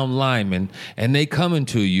around linemen and they coming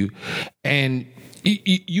to you and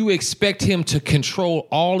you expect him to control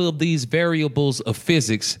all of these variables of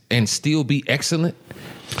physics and still be excellent.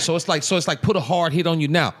 So it's like put a hard hit on you.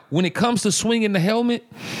 Now, when it comes to swinging the helmet,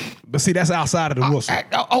 but see, that's outside of the whistle.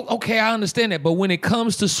 Okay, I understand that. But when it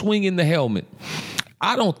comes to swinging the helmet,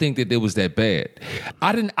 I don't think that it was that bad.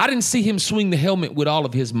 I didn't see him swing the helmet with all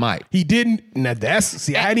of his might. He didn't. Now I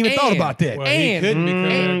hadn't even thought about that. Well, he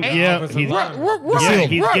couldn't because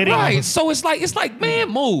right. So it's like, man,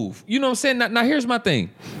 move. You know what I'm saying? Now here's my thing.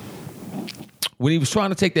 When he was trying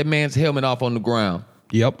to take that man's helmet off on the ground.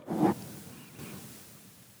 Yep.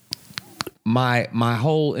 My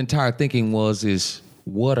whole entire thinking is,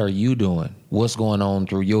 what are you doing? What's going on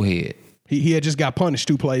through your head? He had just got punished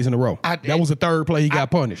 2 plays in a row. That was the third play he got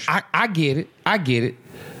punished. I get it.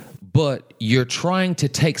 But you're trying to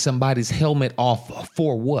take somebody's helmet off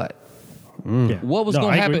for what? Yeah. What was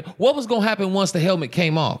going to happen? What was going to happen once the helmet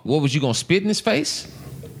came off? What was you going to spit in his face?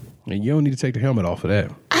 And you don't need to take the helmet off of that.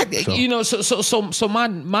 So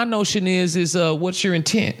my notion is what's your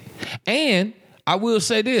intent? And I will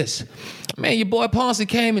say this. Man, your boy Pouncey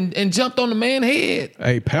came and jumped on the man's head.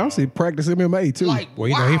 Hey, Pouncey practiced MMA too. Well,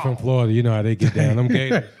 you know, he from Florida. You know how they get down. Them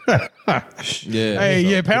Gators.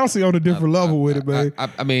 Pouncey on a different level with it, man.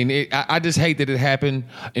 I mean, I just hate that it happened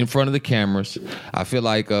in front of the cameras. I feel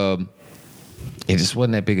like it just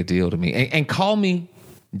wasn't that big a deal to me. And call me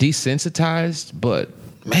desensitized, but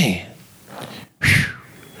man,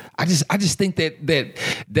 I just think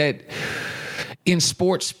that in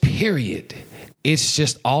sports, period, it's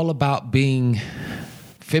just all about being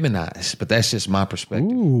feminized. But that's just my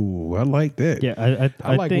perspective. Ooh, I like that. Yeah,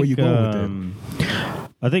 I like think, where you're going with that.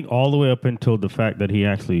 I think all the way up until the fact that he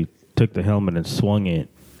actually took the helmet and swung it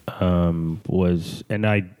was, and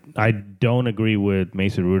I don't agree with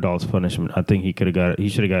Mason Rudolph's punishment. I think he should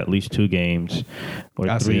have got at least 2 games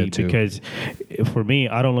or 3, because for me,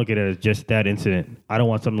 I don't look at it as just that incident. I don't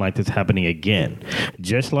want something like this happening again.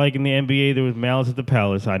 Just like in the NBA, there was malice at the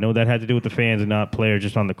palace. I know that had to do with the fans and not players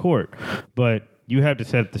just on the court, but you have to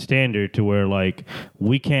set the standard to where, like,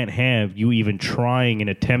 we can't have you even trying and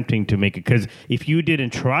attempting to make it. Because if you didn't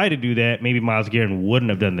try to do that, maybe Myles Garrett wouldn't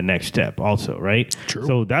have done the next step also, right? True.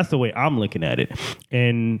 So that's the way I'm looking at it.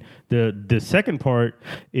 And the second part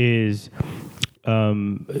is,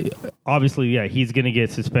 obviously, yeah, he's going to get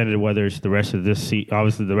suspended, whether it's the rest of this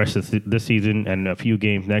obviously the rest of this season and a few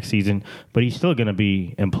games next season, but he's still going to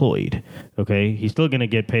be employed, okay? He's still going to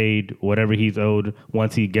get paid whatever he's owed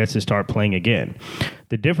once he gets to start playing again.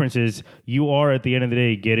 The difference is you are, at the end of the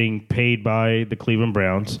day, getting paid by the Cleveland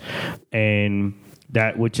Browns, and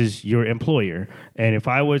that which is your employer. And if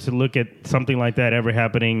I was to look at something like that ever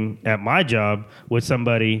happening at my job with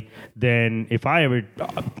somebody, then if I ever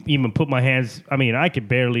even put my hands, I mean, I could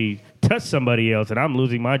barely touch somebody else and I'm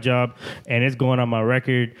losing my job and it's going on my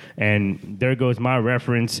record and there goes my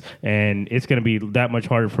reference and it's going to be that much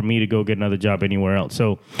harder for me to go get another job anywhere else.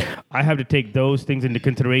 So I have to take those things into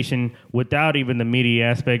consideration without even the media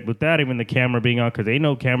aspect, without even the camera being on, because ain't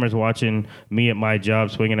no cameras watching me at my job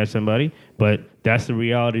swinging at somebody, but that's the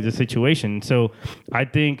reality of the situation. So I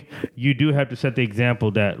think you do have to set the example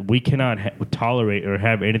that we cannot tolerate or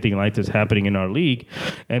have anything like this happening in our league.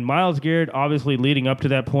 And Myles Garrett, obviously leading up to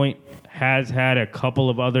that point, has had a couple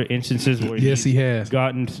of other instances where he has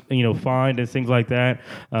gotten fined and things like that.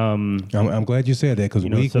 I'm glad you said that, because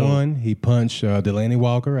week 1 he punched Delaney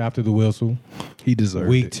Walker after the whistle. He deserved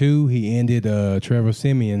week it. 2 he ended Trevor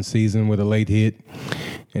Siemian's season with a late hit,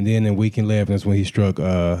 and then in week 11 that's when he struck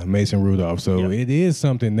Mason Rudolph. So it is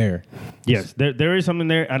something there. Yes, there is something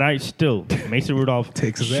there, and Mason Rudolph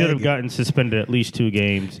should have gotten suspended at least 2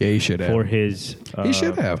 games. Yeah, he should have. For his. He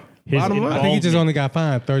should have. I think he just only got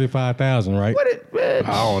fined $35,000, right?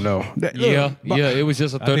 I don't know. It was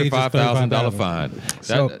just a $35,000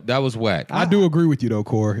 fine. That was whack. I do agree with you though,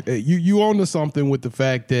 Corey. You onto something with the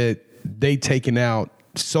fact that they taken out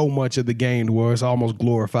so much of the game where it's almost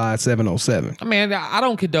glorified 707. I mean, I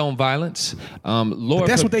don't condone violence. Lord, but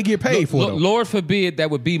that's what they get paid for. Lord forbid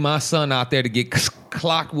that would be my son out there to get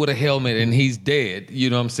clocked with a helmet and he's dead, you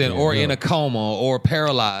know what I'm saying, or in a coma or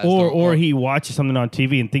paralyzed, or he watches something on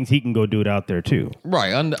TV and thinks he can go do it out there too.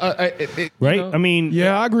 right? Right? You know? I mean,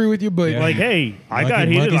 Yeah, I agree with you, but like, hey, I Monkey- got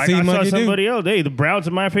heated. monkey Like see, I saw monkey do. somebody else. Hey, the Browns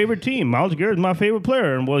are my favorite team. Miles Garrett's my favorite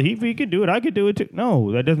player, and well, if he could do it, I could do it too.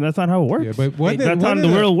 No, that doesn't. That's not how it works. Yeah, but wasn't it- that's not wasn't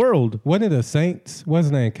in the it a- real world. Wasn't it the Saints? What's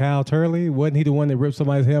his name? Kyle Turley? Wasn't he the one that ripped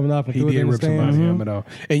somebody's helmet off and he threw it did in the rip somebody's stands? helmet off.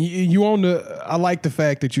 And you on the. I like the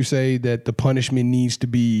fact that you say that the punishment needs to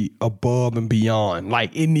be above and beyond.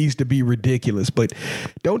 Like it needs to be ridiculous. But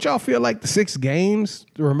don't y'all feel like the 6 games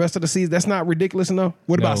or the rest of the season that's not ridiculous enough?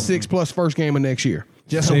 What about 6 plus first game of next year?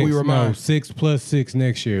 Just so we remind. 6 plus 6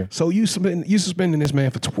 next year. So you suspending this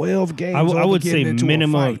man for 12 games. I over would say getting into a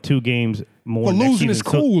minimum fight. of 2 games more. Well, next losing is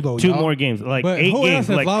season. cool, though, 2 y'all. more games, like But 8 who else games,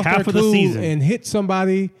 has like lost half their of the cool season. and hit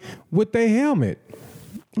somebody with their helmet?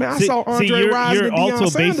 Man, I saw Andre Rison and Deion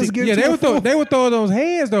Sanders get Yeah, into a they would throw those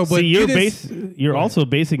hands though. But See, you're also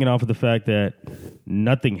basing it off of the fact that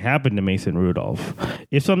nothing happened to Mason Rudolph.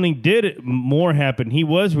 If something did more happen, he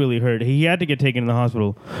was really hurt. He had to get taken to the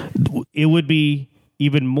hospital. It would be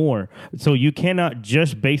even more. So you cannot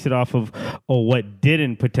just base it off of what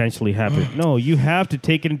didn't potentially happen. No, you have to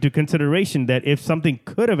take it into consideration that if something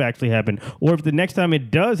could have actually happened, or if the next time it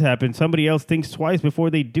does happen, somebody else thinks twice before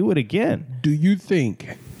they do it again. Do you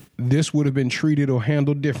think this would have been treated or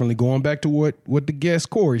handled differently? Going back to what the guest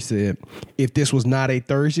Corey said, if this was not a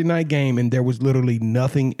Thursday night game and there was literally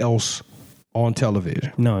nothing else on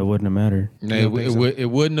television. No, it wouldn't have mattered. It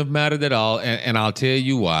wouldn't have mattered at all, and I'll tell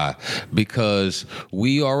you why. Because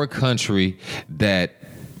we are a country that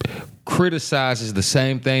criticizes the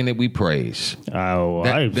same thing that we praise. Oh,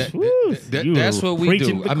 That's what we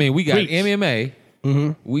do. I mean, we got MMA.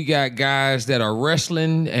 Mm-hmm. We got guys that are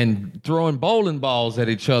wrestling and throwing bowling balls at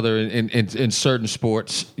each other in certain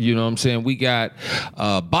sports. You know what I'm saying? We got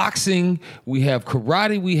boxing. We have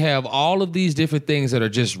karate. We have all of these different things that are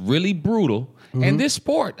just really brutal. Mm-hmm. And this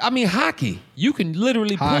sport, I mean, hockey, you can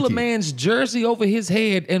literally pull a Hockey. man's jersey over his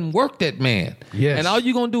head and work that man. Yes. And all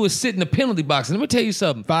you're going to do is sit in the penalty box. And let me tell you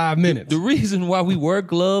something. 5 minutes. The reason why we wear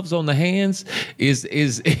gloves on the hands is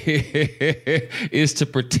to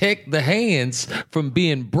protect the hands from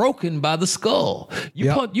being broken by the skull.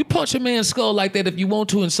 You punch a man's skull like that if you want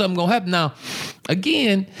to, and something gonna happen. Now,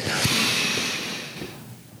 again,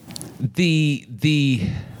 the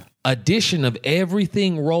addition of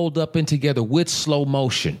everything rolled up and together with slow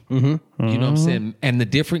motion. Mm-hmm. You know what I'm saying? And the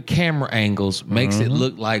different camera angles makes it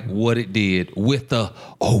look like what it did with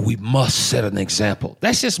we must set an example.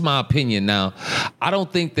 That's just my opinion. Now, I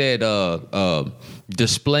don't think that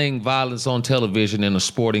displaying violence on television in a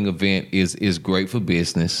sporting event is great for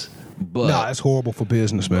business. But Nah, it's horrible for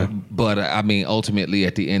business, man. But I mean, ultimately,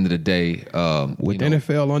 at the end of the day, With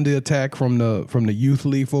NFL under attack from the youth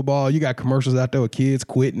league football, you got commercials out there with kids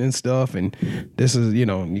quitting and stuff, and this is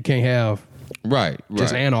you can't have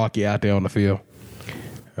just anarchy out there on the field.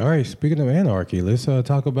 All right, speaking of anarchy, let's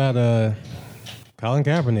talk about Colin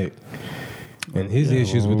Kaepernick and his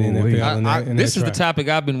issues with the NFL. This is the topic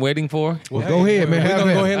I've been waiting for. Well, go ahead, man. We're Have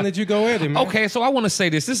gonna at go it. ahead and let you go ahead, man. Okay, so I want to say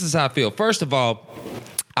this. This is how I feel. First of all,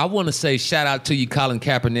 I want to say shout out to you, Colin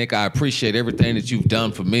Kaepernick. I appreciate everything that you've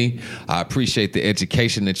done for me. I appreciate the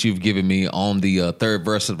education that you've given me on the third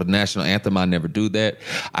verse of the national anthem. I never do that.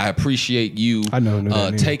 I appreciate you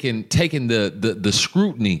taking the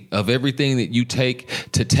scrutiny of everything that you take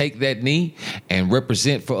to take that knee and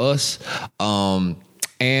represent for us.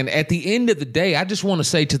 And at the end of the day, I just want to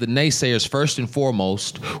say to the naysayers, first and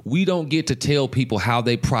foremost, we don't get to tell people how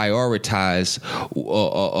they prioritize,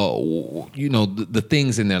 the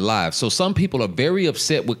things in their lives. So some people are very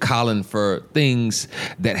upset with Colin for things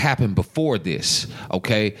that happened before this,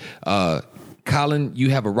 okay? Colin,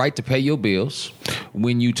 you have a right to pay your bills.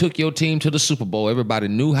 When you took your team to the Super Bowl, everybody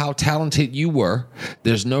knew how talented you were.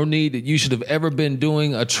 There's no need that you should have ever been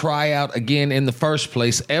doing a tryout again in the first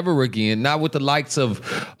place, ever again. Not with the likes of,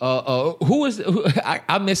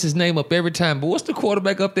 I mess his name up every time, but what's the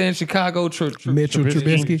quarterback up there in Chicago? Mitchell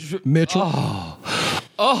Trubisky. Mitchell.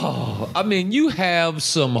 I mean, you have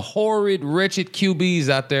some horrid, wretched QBs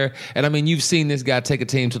out there. And I mean, you've seen this guy take a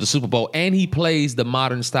team to the Super Bowl, and he plays the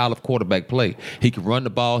modern style of quarterback play. He can run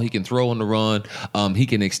the ball. He can throw on the run. He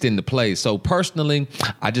can extend the play. So personally,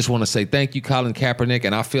 I just want to say thank you, Colin Kaepernick.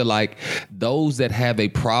 And I feel like those that have a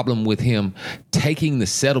problem with him taking the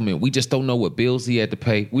settlement, we just don't know what bills he had to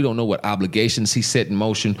pay. We don't know what obligations he set in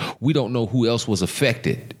motion. We don't know who else was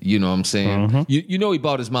affected. You know what I'm saying? Mm-hmm. You know he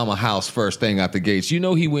bought his mama a house first thing out the gates. You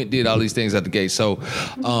know he did all these things out the gate. So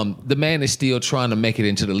the man is still trying to make it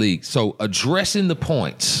into the league. So addressing the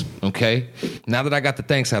points, Okay, now that I got the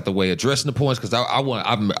thanks out the way, addressing the points because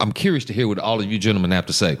I'm curious to hear what all of you gentlemen have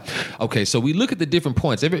to say. Okay, so we look at the different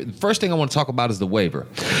points. First thing I want to talk about is the waiver.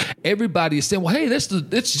 Everybody is saying, well, hey, it's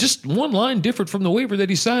just one line different from the waiver that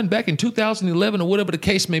he signed back in 2011 or whatever the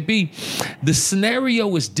case may be. The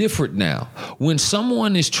scenario is different now. When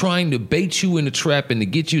someone is trying to bait you in the trap and to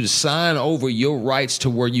get you to sign over your rights to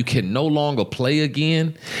where you can no longer play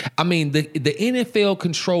again. I mean, the NFL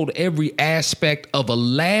controlled every aspect of a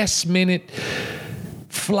last-minute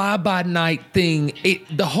fly-by-night thing.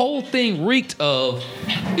 The whole thing reeked of,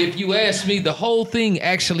 if you ask me, the whole thing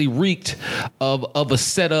actually reeked of a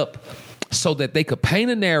setup so that they could paint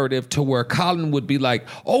a narrative to where Colin would be like,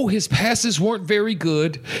 oh, his passes weren't very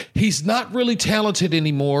good. He's not really talented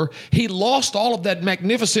anymore. He lost all of that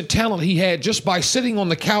magnificent talent he had just by sitting on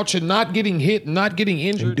the couch and not getting hit and not getting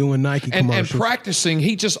injured. And doing Nike commercials. And practicing.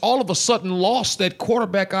 He just all of a sudden lost that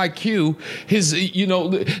quarterback IQ.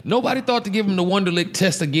 Nobody thought to give him the Wonderlic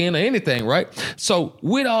test again or anything, right? So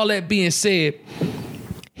with all that being said,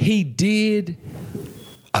 he did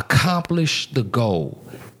accomplish the goal.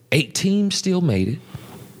 8 teams still made it.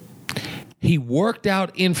 He worked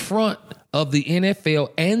out in front of the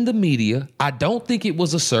NFL and the media. I don't think it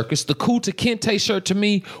was a circus. The Kunta Kinte shirt to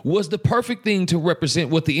me was the perfect thing to represent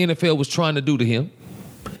what the NFL was trying to do to him.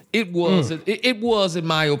 It was. It was, in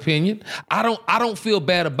my opinion. I don't feel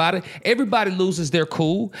bad about it. Everybody loses their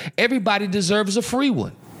cool. Everybody deserves a free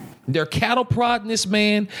one. They're cattle prodding this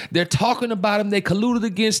man. They're talking about him. They colluded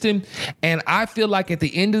against him. And I feel like at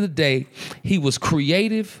the end of the day, he was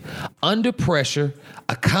creative, under pressure,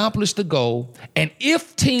 accomplished the goal. And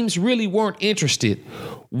if teams really weren't interested,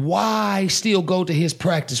 why still go to his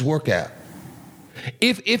practice workout?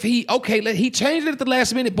 If he changed it at the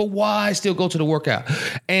last minute, but why still go to the workout?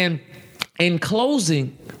 And in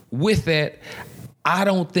closing with that, I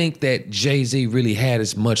don't think that Jay-Z really had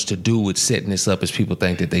as much to do with setting this up as people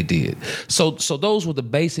think that they did. So those were the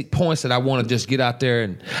basic points that I want to just get out there,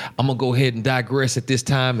 and I'm gonna go ahead and digress at this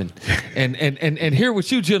time and hear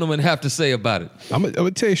what you gentlemen have to say about it. I'm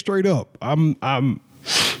gonna tell you straight up.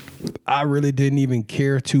 I really didn't even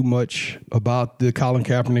care too much about the Colin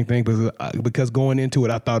Kaepernick thing because going into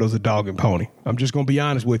it, I thought it was a dog and pony. I'm just going to be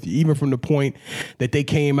honest with you. Even from the point that they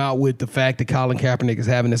came out with the fact that Colin Kaepernick is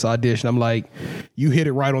having this audition, I'm like, you hit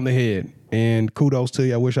it right on the head. And kudos to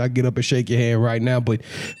you. I wish I could get up and shake your hand right now. But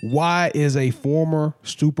why is a former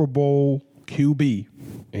Super Bowl QB,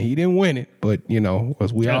 and he didn't win it, but,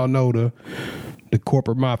 as we all know, the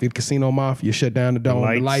corporate mafia, the casino mafia, shut down the dome,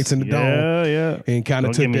 the lights in the dome, and kind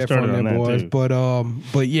of took that from them boys.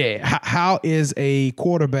 But yeah, how is a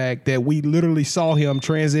quarterback that we literally saw him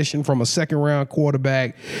transition from a second-round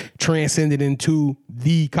quarterback, transcended into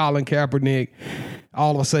the Colin Kaepernick,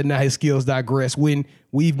 all of a sudden now his skills digress when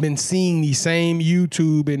we've been seeing the same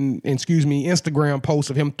YouTube and Instagram posts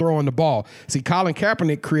of him throwing the ball. See, Colin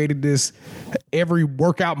Kaepernick created this every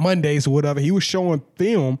workout Mondays or whatever. He was showing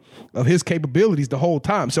film of his capabilities the whole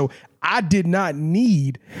time. So I did not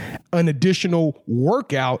need an additional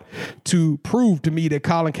workout to prove to me that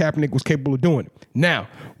Colin Kaepernick was capable of doing it. Now,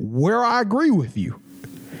 where I agree with you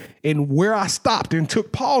and where I stopped and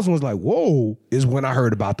took pause and was like, whoa, is when I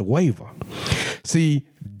heard about the waiver. See,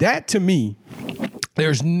 that to me,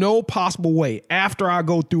 there's no possible way after I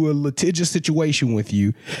go through a litigious situation with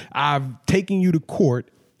you, I've taken you to court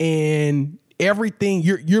and everything,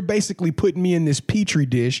 you're basically putting me in this petri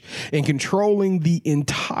dish and controlling the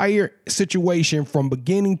entire situation from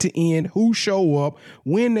beginning to end, who show up,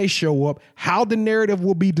 when they show up, how the narrative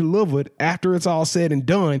will be delivered after it's all said and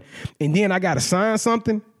done. And then I got to sign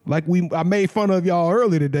something. Like I made fun of y'all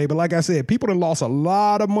earlier today, but like I said, people have lost a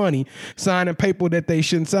lot of money signing paper that they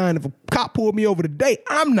shouldn't sign. If a cop pulled me over today,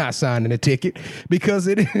 I'm not signing a ticket because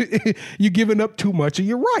you're giving up too much of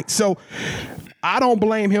your rights. So I don't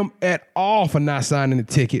blame him at all for not signing the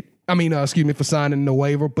ticket. For signing the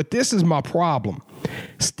waiver. But this is my problem.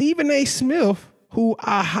 Stephen A. Smith, who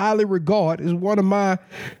I highly regard, is one of my,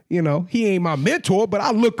 he ain't my mentor, but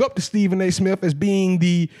I look up to Stephen A. Smith as being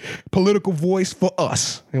the political voice for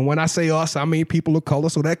us. And when I say us, I mean people of color,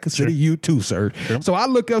 so that consider you too, sir. Sure. So I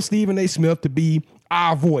look up Stephen A. Smith to be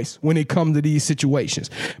our voice when it comes to these situations.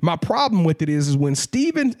 My problem with it is when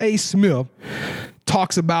Stephen A. Smith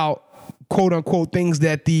talks about, quote unquote, things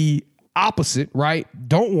that the opposite, right,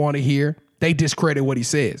 don't want to hear, they discredit what he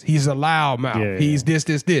says. He's a loudmouth. Yeah. He's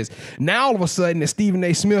this. Now, all of a sudden, that Stephen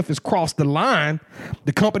A. Smith has crossed the line,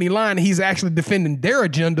 the company line, and he's actually defending their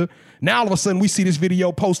agenda. Now, all of a sudden, we see this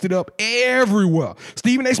video posted up everywhere.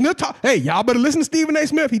 Stephen A. Smith hey, y'all better listen to Stephen A.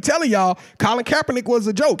 Smith. He telling y'all Colin Kaepernick was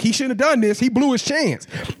a joke. He shouldn't have done this. He blew his chance.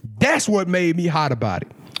 That's what made me hot about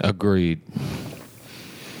it. Agreed.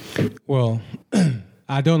 Well,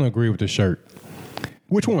 I don't agree with the shirt.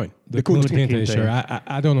 Which one? The Kunta Kinte shirt.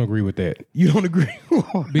 I don't agree with that. You don't agree?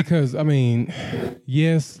 Because, I mean,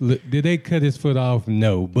 yes, did they cut his foot off?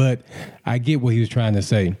 No, but I get what he was trying to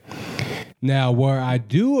say. Now, where I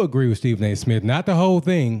do agree with Stephen A. Smith, not the whole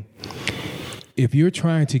thing, if you're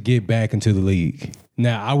trying to get back into the league.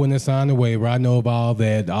 Now, I wouldn't have signed a waiver. I know of all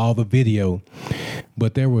that, all the video,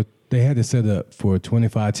 but they had to set up for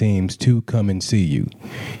 25 teams to come and see you.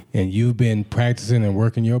 And you've been practicing and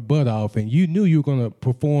working your butt off, and you knew you were going to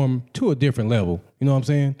perform to a different level, you know what I'm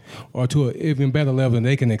saying? Or to an even better level than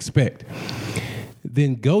they can expect.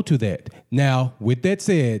 Then go to that. Now, with that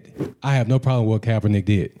said, I have no problem with what Kaepernick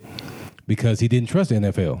did because he didn't trust the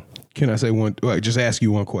NFL. Can I say one? Just ask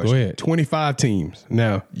you one question. Go ahead. 25 teams.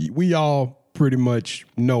 Now, we all pretty much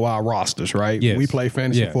know our rosters, right? Yes. We play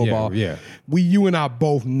fantasy football. Yeah. You and I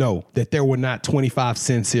both know that there were not 25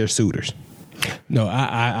 sincere suitors. No,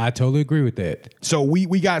 I totally agree with that. So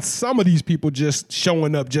we got some of these people just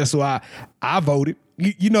showing up just so I voted.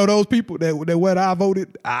 You know those people that what I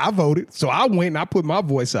voted. So I went and I put my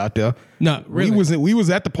voice out there. No, really. We was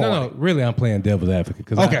at the party. No, really, I'm playing devil's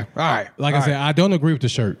advocate. Okay, all right. Like I said, I don't agree with the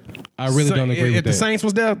shirt. I really don't agree with that. If the Saints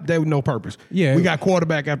was there, they would no purpose. Yeah. We got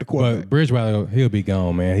quarterback after quarterback. But Bridgewater, he'll be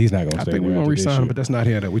gone, man. He's not going to I stay. think we're going to re-sign him, but that's not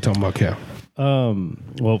here that we talking about Cal.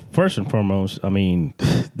 Well, first and foremost, I mean,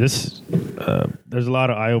 there's a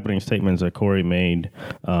lot of eye-opening statements that Corey made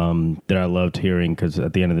that I loved hearing because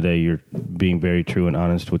at the end of the day, you're being very true and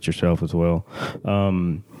honest with yourself as well.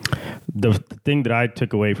 The thing that I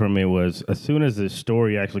took away from it was as soon as the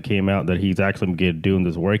story actually came out that he's actually doing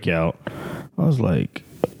this workout, I was like,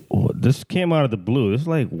 this came out of the blue. This is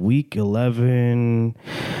like week 11.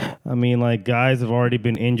 I mean, like, guys have already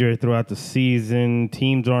been injured throughout the season.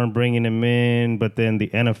 Teams aren't bringing him in, but then the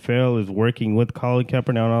NFL is working with Colin Kaepernick.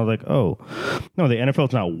 And I was like, oh, no, the NFL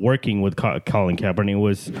is not working with Colin Kaepernick. It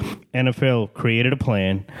was NFL created a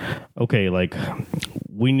plan. Okay, like,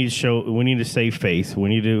 we need to save face. We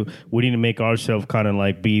need to make ourselves kind of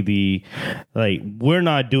like be the, like, we're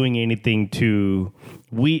not doing anything to,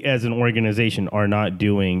 we as an organization are not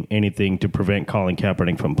doing anything to prevent Colin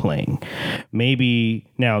Kaepernick from playing.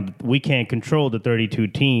 Maybe now we can't control the 32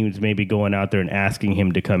 teams maybe going out there and asking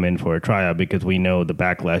him to come in for a tryout because we know the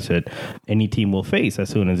backlash that any team will face as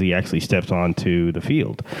soon as he actually steps onto the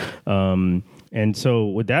field. And so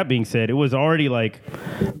with that being said, it was already like,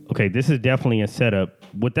 okay, this is definitely a setup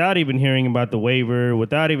without even hearing about the waiver,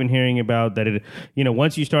 without even hearing about that it,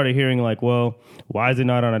 once you started hearing like, well, why is it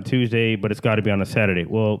not on a Tuesday, but it's got to be on a Saturday?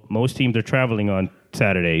 Well, most teams are traveling on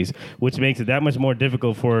Saturdays, which makes it that much more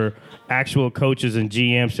difficult for actual coaches and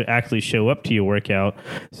GMs to actually show up to your workout.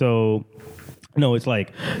 So, no, it's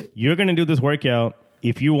like, you're going to do this workout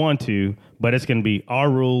if you want to, but it's going to be our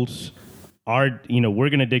rules. We're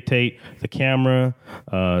going to dictate the camera,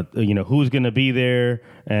 who's going to be there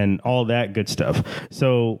and all that good stuff.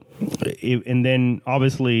 So, and then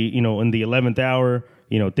obviously, in the 11th hour,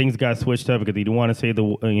 things got switched up because they didn't want to say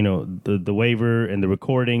the waiver and the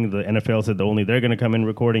recording. The NFL said only they're going to come in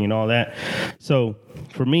recording and all that. So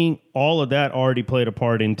for me, all of that already played a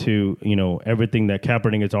part into, everything that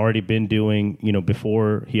Kaepernick has already been doing,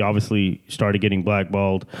 before he obviously started getting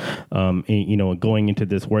blackballed, going into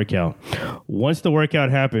this workout. Once the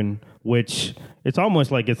workout happened, which it's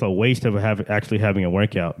almost like it's a waste of actually having a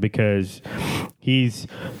workout because he's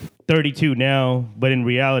 32 now, but in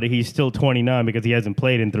reality, he's still 29 because he hasn't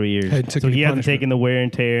played in 3 years. So he hasn't taken the wear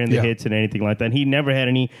and tear and the hits and anything like that. And he never had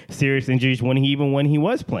any serious injuries when he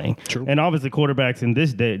was playing. True. And obviously, quarterbacks in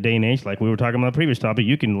this day and age, like we were talking about the previous topic,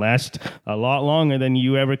 you can last a lot longer than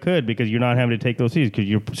you ever could because you're not having to take those seasons because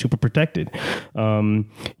you're super protected. I'm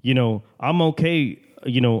okay.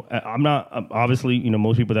 I'm not, obviously,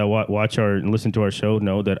 most people that watch and listen to our show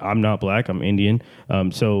know that I'm not black, I'm Indian.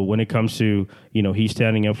 So when it comes to, he's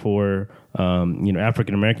standing up for,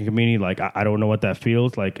 African-American community, like, I don't know what that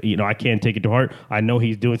feels like. I can't take it to heart. I know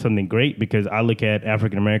he's doing something great because I look at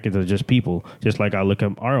African-Americans as just people, just like I look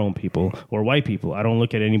at our own people or white people. I don't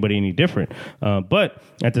look at anybody any different. But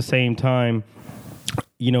at the same time,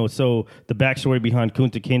 so the backstory behind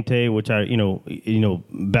Kunta Kinte, which I,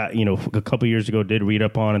 a couple years ago did read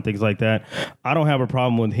up on and things like that. I don't have a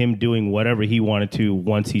problem with him doing whatever he wanted to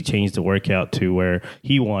once he changed the workout to where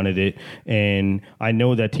he wanted it. And I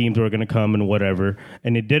know that teams were going to come and whatever.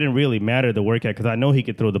 And it didn't really matter the workout because I know he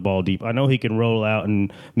could throw the ball deep. I know he can roll out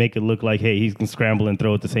and make it look like, hey, he can scramble and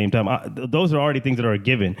throw at the same time. Those are already things that are a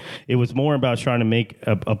given. It was more about trying to make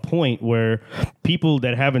a point where people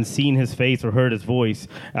that haven't seen his face or heard his voice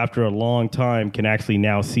after a long time can actually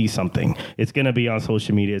now see something. It's going to be on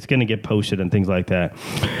social media. It's going to get posted and things like that.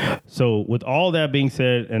 So with all that being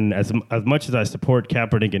said, and as much as I support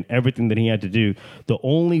Kaepernick and everything that he had to do, the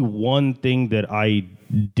only one thing that I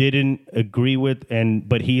didn't agree with,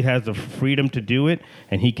 but he has the freedom to do it,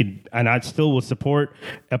 and I still will support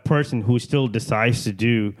a person who still decides to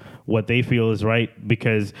do what they feel is right,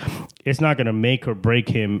 because it's not going to make or break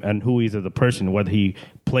him and who he is as a person, whether he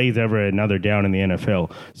plays ever another down in the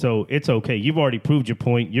NFL. So it's okay. You've already proved your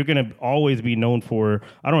point. You're going to always be known for,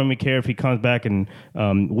 I don't even care if he comes back and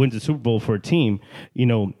wins the Super Bowl for a team. You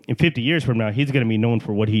know, in 50 years from now, he's going to be known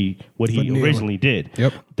for what he originally did.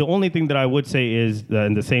 Yep. The only thing that I would say is,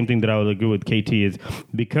 and the same thing that I would agree with KT is,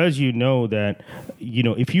 because you know that, you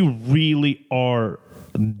know, if you really are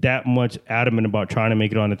that much adamant about trying to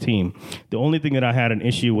make it on the team. The only thing that I had an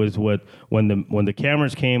issue was with when the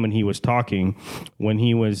cameras came and he was talking, when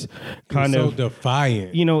he was kind of so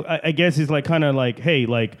defiant. You know, I guess it's like kind of like, hey,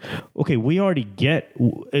 like, okay, we already get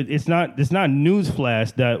it's not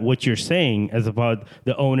newsflash that what you're saying as about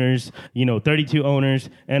the owners, you know, 32 owners,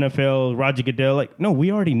 NFL, Roger Goodell. Like, no,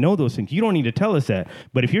 we already know those things. You don't need to tell us that.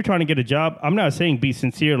 But if you're trying to get a job, I'm not saying be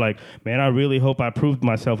sincere. Like, man, I really hope I proved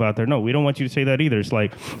myself out there. No, we don't want you to say that either. It's like,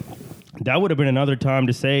 that would have been another time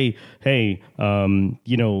to say, hey,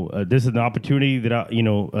 this is an opportunity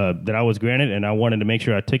that I was granted, and I wanted to make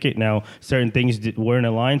sure I took it. Now, certain things weren't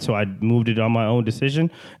aligned, so I moved it on my own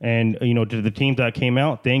decision. And, you know, to the teams that came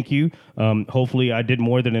out, thank you. Hopefully I did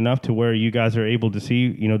more than enough to where you guys are able to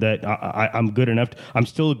see, you know, that I'm good enough. I'm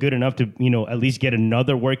still good enough to, you know, at least get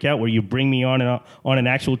another workout where you bring me on an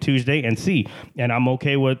actual Tuesday and see. And I'm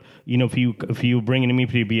okay with, you know, if you bringing me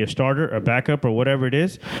to be a starter, a backup, or whatever it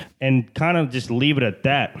is, and kind of just leave it at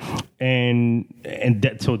that.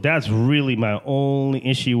 So that's really my only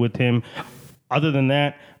issue with him. Other than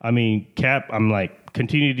that, I mean, Cap, I'm like,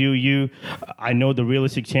 continue to do you. I know the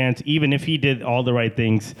realistic chance, even if he did all the right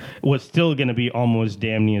things, was still going to be almost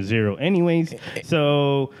damn near zero anyways.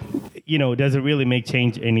 So, you know, does it really make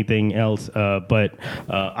change anything else? But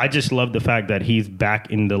I just love the fact that he's back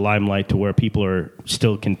in the limelight to where people are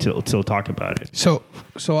still talk about it. So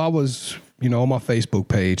I was, you know, on my Facebook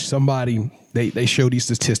page, somebody, they show these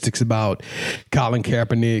statistics about Colin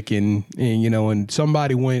Kaepernick and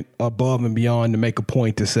somebody went above and beyond to make a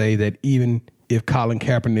point to say that even if Colin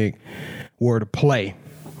Kaepernick were to play,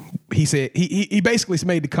 he said he basically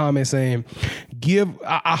made the comment saying,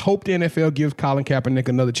 I hope the NFL gives Colin Kaepernick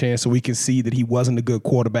another chance so we can see that he wasn't a good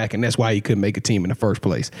quarterback and that's why he couldn't make a team in the first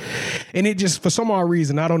place. And it just, for some odd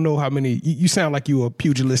reason, I don't know how many, you sound like you a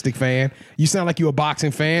pugilistic fan. You sound like you a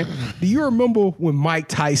boxing fan. Do you remember when Mike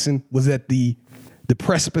Tyson was at the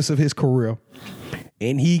precipice of his career?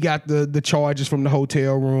 And he got the charges from the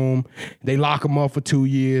hotel room. They lock him up for 2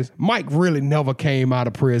 years. Mike really never came out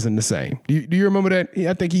of prison the same. Do you remember that?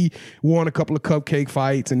 I think he won a couple of cupcake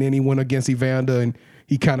fights, and then he went against Evander, and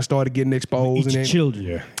he kind of started getting exposed. Eat and children.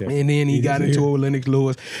 Yeah. And then he got into it with Lennox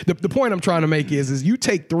Lewis. The point I'm trying to make is you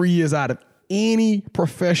take 3 years out of any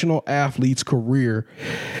professional athlete's career,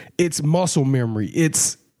 it's muscle memory.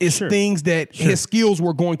 It's things that his skills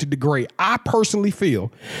were going to degrade. I personally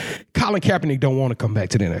feel Colin Kaepernick don't want to come back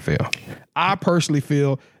to the NFL. I personally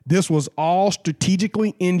feel this was all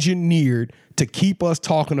strategically engineered to keep us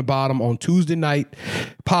talking about him on Tuesday night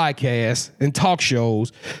podcasts and talk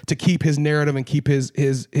shows, to keep his narrative and keep his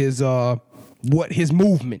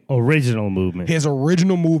movement. Original movement. His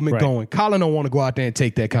original movement right. going. Colin don't want to go out there and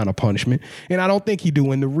take that kind of punishment. And I don't think he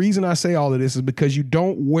do. And the reason I say all of this is because you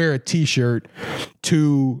don't wear a T-shirt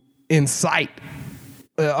to incite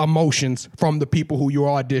emotions from the people who you're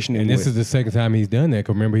auditioning and with. this is the second time he's done that.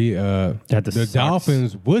 'Cause remember, the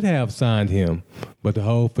Dolphins would have signed him, but the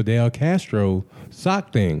whole Fidel Castro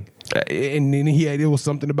sock thing. And then it was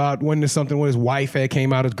something about when there's something when his wife had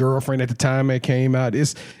came out, his girlfriend at the time had came out.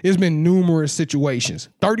 It's been numerous situations.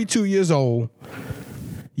 32 years old.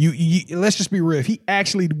 You let's just be real. If he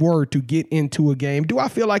actually were to get into a game, do I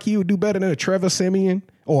feel like he would do better than a Trevor Siemian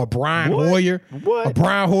or a Brian Hoyer? What? A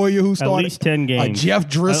Brian Hoyer who started at least 10 games. A Jeff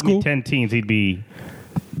Driscoll. 10 teams. He'd be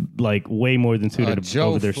like way more than suited Joe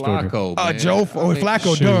over their Flacco, starter.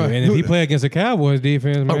 Flacco Shoot. done. And if he play against the Cowboys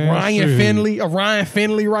defense, man, a Ryan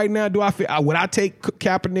Finley right now. Would I take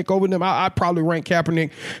Kaepernick over them? I'd probably rank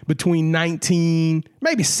Kaepernick between 19,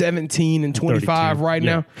 maybe 17 and 25 32. right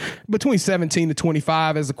now. Between 17 to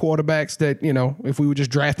 25 as the quarterbacks that, you know, if we were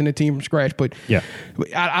just drafting a team from scratch. But yeah,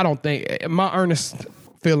 I don't think, my earnest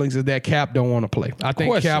feelings is that Cap don't want to play. I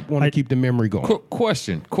think Cap want to keep the memory going.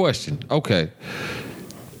 Question. Okay.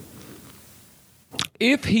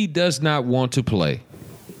 If he does not want to play,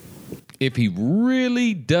 if he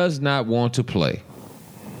really does not want to play,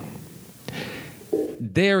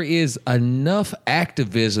 there is enough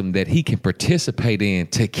activism that he can participate in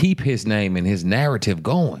to keep his name and his narrative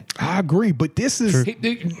going. I agree, but this is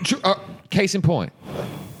Case in point.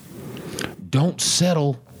 Don't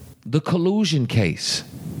settle the collusion case.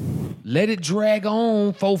 Let it drag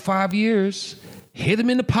on 4-5 years. Hit him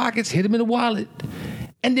in the pockets, hit him in the wallet,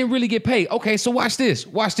 and then really get paid. Okay, so watch this.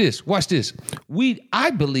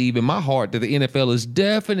 I believe in my heart that the NFL is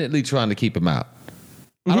definitely trying to keep him out.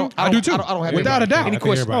 I do too. I don't have Without a doubt. any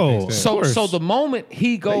question. Oh, So the moment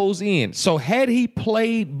he goes in, so had he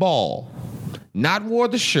played ball, not wore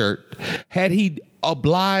the shirt, had he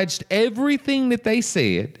obliged everything that they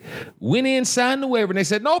said, went in, signed the waiver, and they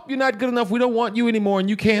said, nope, you're not good enough. We don't want you anymore, and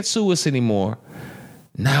you can't sue us anymore.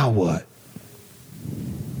 Now what?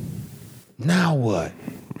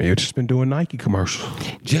 They've just been doing Nike commercials.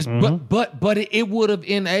 But it would have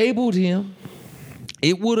enabled him.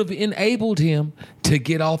 It would have enabled him to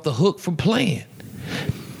get off the hook from playing.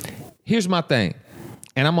 Here's my thing,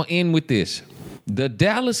 and I'm gonna end with this. The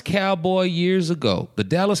Dallas Cowboys years ago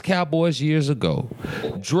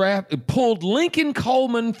pulled Lincoln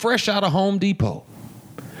Coleman fresh out of Home Depot.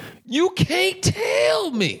 You can't tell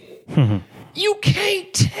me. You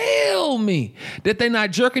can't tell me that they're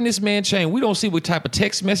not jerking this man chain. We don't see what type of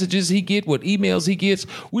text messages he get, what emails he gets.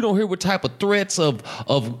 We don't hear what type of threats of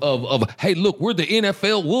hey, look, we're the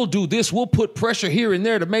NFL. We'll do this. We'll put pressure here and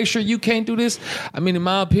there to make sure you can't do this. I mean, in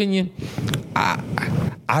my opinion,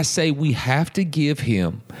 I say we have to give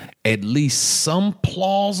him at least some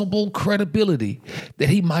plausible credibility that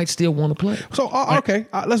he might still want to play. So okay,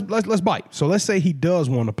 let's bite. So let's say he does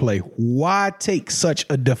want to play. Why take such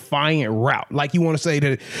a defiant route? Like you want to say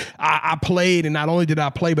that I played, and not only did I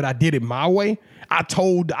play, but I did it my way. I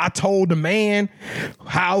told the man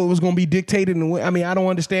how it was going to be dictated, and I mean, I don't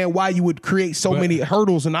understand why you would create so many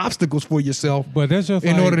hurdles and obstacles for yourself. But that's just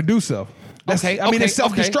in like, order to do so. It's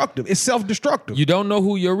self-destructive. Okay. It's self-destructive. You don't know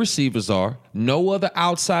who your receivers are. No other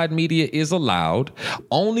outside media is allowed.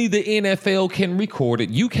 Only the NFL can record it.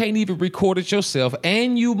 You can't even record it yourself.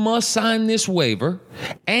 And you must sign this waiver.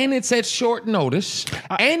 And it's at short notice.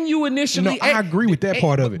 And you initially... I agree with that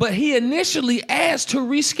part of it. But he initially asked to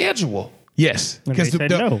reschedule. Yes. Because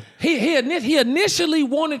no. He initially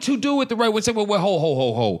wanted to do it the right way. Say, well,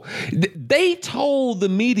 hold. They told the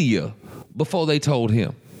media before they told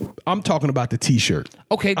him. I'm talking about the T-shirt.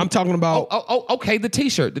 Okay. I'm talking about... okay, the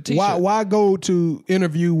T-shirt. Why go to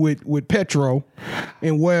interview with Petro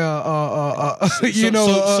and wear a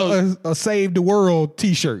Save the World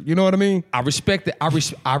T-shirt? You know what I mean? I respect that.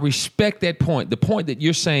 I respect that point. The point that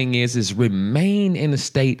you're saying is remain in a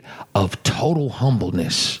state of total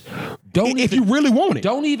humbleness. If you really want it.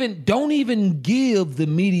 Don't even give the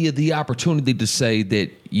media the opportunity to say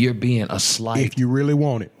that you're being a slight. If you really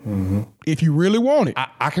want it. Mm-hmm. If you really want it.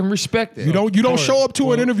 I can respect that. You don't show up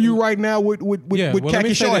to an interview right now with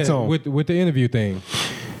khaki shorts on. With the interview thing.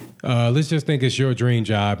 Let's just think it's your dream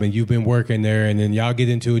job and you've been working there, and then y'all get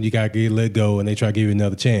into it, you got to get let go, and they try to give you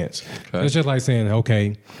another chance. Okay. It's just like saying,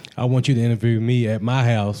 okay, I want you to interview me at my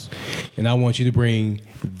house, and I want you to bring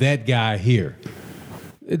that guy here.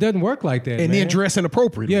 It doesn't work like that, and man. then dress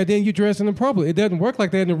inappropriately. Yeah, then you dress inappropriately. It doesn't work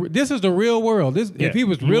like that. This is the real world. If he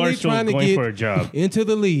was really trying to get for a job into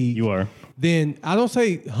the league, you are. Then I don't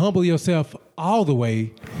say humble yourself all the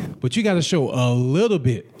way, but you got to show a little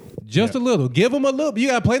bit, just a little. Give them a little. You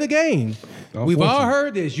got to play the game. We've all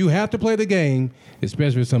heard this. You have to play the game,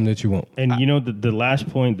 especially with something that you want. And the last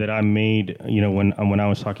point that I made, when I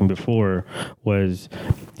was talking before, was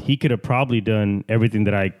he could have probably done everything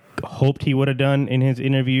that I hoped he would have done in his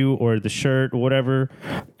interview, or the shirt or whatever,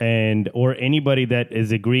 or anybody that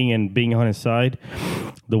is agreeing and being on his side.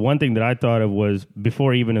 The one thing that I thought of was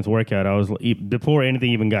before even his workout, before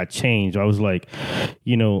anything even got changed, I was like,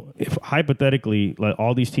 if hypothetically, like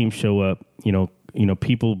all these teams show up,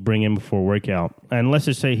 people bring him before workout, and let's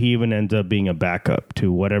just say he even ends up being a backup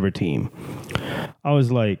to whatever team. I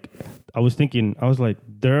was thinking,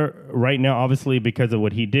 there right now, obviously because of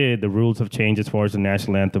what he did, the rules have changed as far as the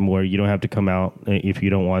national anthem, where you don't have to come out if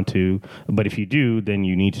you don't want to, but if you do, then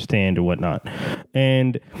you need to stand or whatnot.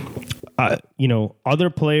 And other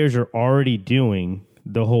players are already doing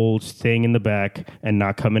the whole staying in the back and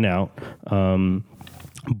not coming out.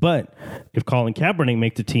 But if Colin Kaepernick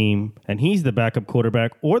makes the team and he's the backup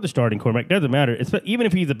quarterback or the starting quarterback, doesn't matter. Even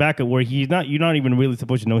if he's a backup where you're not even really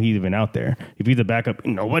supposed to know he's even out there. If he's a backup,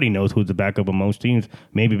 nobody knows who's the backup on most teams,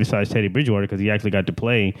 maybe besides Teddy Bridgewater, because he actually got to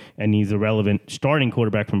play and he's a relevant starting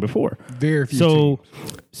quarterback from before. Very few teams.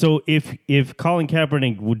 So if Colin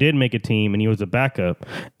Kaepernick did make a team and he was a backup,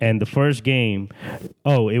 and the first game,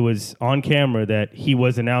 it was on camera that he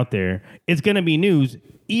wasn't out there, it's going to be news.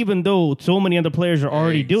 even though so many other players are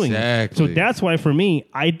already doing it. So that's why for me,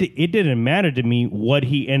 it didn't matter to me what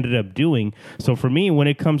he ended up doing. So for me, when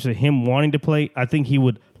it comes to him wanting to play, I think he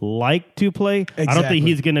would like to play. Exactly. I don't think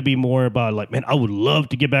he's going to be more about like, man, I would love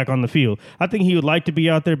to get back on the field. I think he would like to be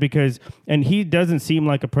out there and he doesn't seem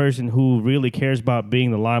like a person who really cares about being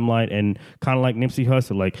the limelight, and kind of like Nipsey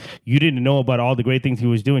Hussle. Like, you didn't know about all the great things he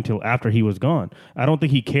was doing till after he was gone. I don't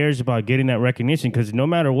think he cares about getting that recognition, because no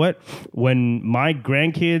matter what, when my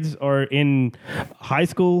grandkids are in high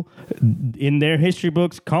school, in their history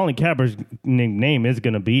books, Colin Kaepernick's name is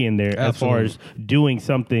going to be in there. Absolutely. As far as doing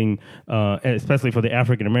something, especially for the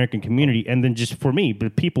African American community, and then just for me,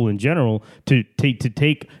 but people in general, to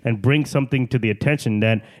take and bring something to the attention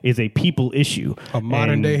that is a people issue. A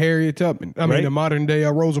modern day Harriet Tubman. I mean, a modern day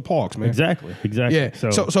Rosa Parks, man. Exactly. Yeah.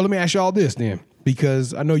 So let me ask you all this then,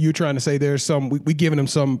 because I know you're trying to say there's some, we giving him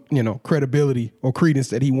some, credibility or credence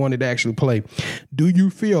that he wanted to actually play. Do you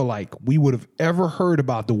feel like we would have ever heard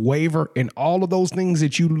about the waiver and all of those things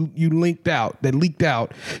that you leaked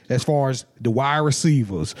out as far as the wide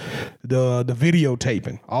receivers, the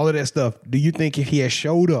videotaping, all of that stuff? Do you think if he had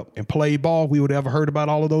showed up and played ball, we would have ever heard about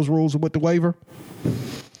all of those rules with the waiver?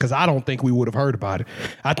 Because I don't think we would have heard about it.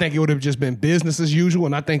 I think it would have just been business as usual,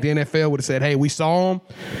 and I think the NFL would have said, hey, we saw him,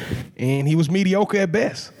 and he was mediocre at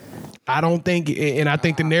best. I don't think, and I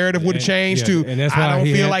think the narrative would have changed to, I don't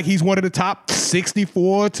feel like he's one of the top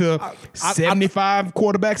 64 to 75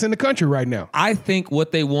 quarterbacks in the country right now. I think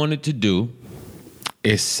what they wanted to do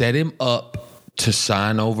is set him up to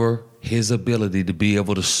sign over his ability to be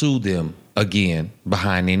able to sue them again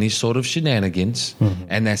behind any sort of shenanigans,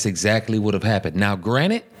 and that's exactly what have happened. Now,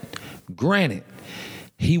 granted,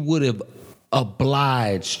 he would have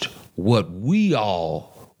obliged what we all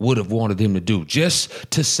would have wanted him to do just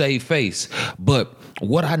to save face. But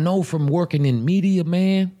what I know from working in media,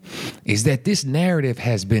 man, is that this narrative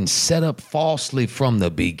has been set up falsely from the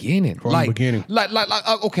beginning.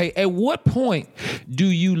 Okay, at what point do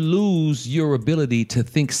you lose your ability to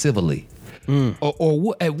think civilly?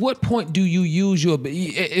 Or at what point do you use your?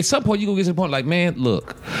 At some point, you gonna get to the point like, man,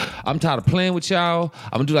 look, I'm tired of playing with y'all.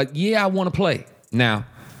 I'm gonna do I want to play now.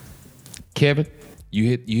 Kevin,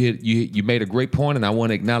 you made a great point, and I want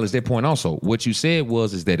to acknowledge that point also. What you said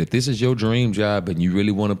is that if this is your dream job and you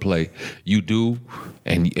really want to play, you do,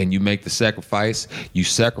 and you make the sacrifice. You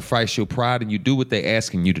sacrifice your pride, and you do what they're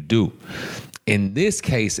asking you to do. In this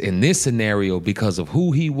case, in this scenario, because of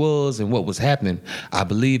who he was and what was happening, I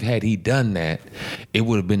believe had he done that, it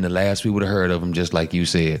would have been the last we would have heard of him, just like you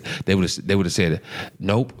said. They would have said,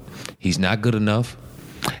 nope, he's not good enough.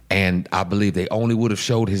 And I believe they only would have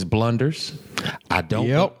showed his blunders. I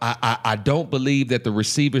don't believe that the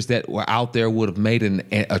receivers that were out there would have made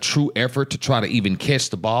a true effort to try to even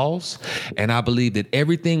catch the balls. And I believe that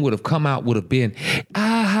everything would have come out would have been,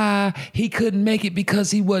 he couldn't make it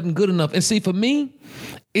because he wasn't good enough. And see, for me,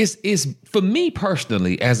 it's for me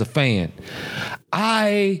personally as a fan,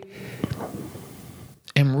 I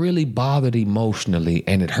am really bothered emotionally,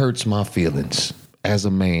 and it hurts my feelings as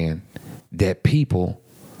a man that people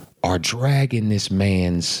are dragging this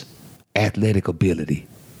man's athletic ability.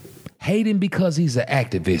 Hate him because he's an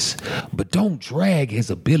activist, but don't drag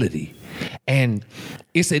his ability. And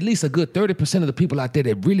it's at least a good 30% of the people out there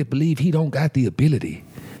that really believe he don't got the ability.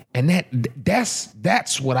 And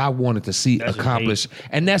that's what I wanted to see accomplished.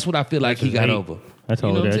 And that's what I feel like he got over. That's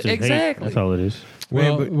all it is. Exactly. That's all it is.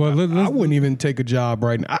 I wouldn't even take a job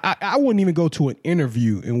right now. I wouldn't even go to an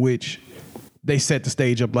interview in which they set the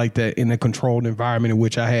stage up like that in a controlled environment in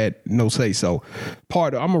which I had no say. So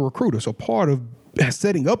I'm a recruiter. So part of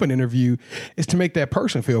setting up an interview is to make that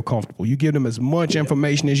person feel comfortable. You give them as much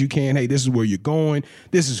information as you can. Hey, this is where you're going.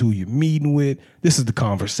 This is who you're meeting with. This is the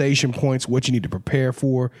conversation points, what you need to prepare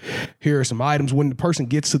for. Here are some items. When the person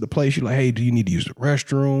gets to the place, you're like, hey, do you need to use the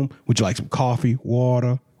restroom? Would you like some coffee,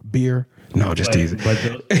 water, beer? No, just teasing.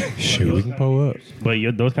 Shoot, we can pull up. But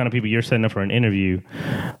those kind of people you're setting up for an interview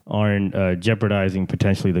aren't jeopardizing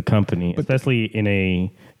potentially the company, especially in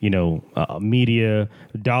a media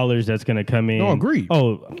dollars that's going to come in. No, agreed.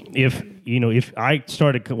 Oh, if I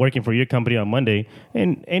started working for your company on Monday,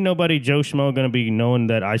 and ain't nobody Joe Schmo going to be knowing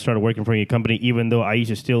that I started working for your company, even though I used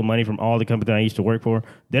to steal money from all the companies that I used to work for.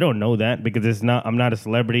 They don't know that because I'm not a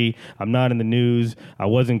celebrity. I'm not in the news. I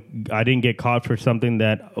didn't get caught for something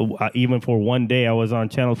that even for one day I was on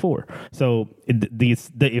Channel 4. So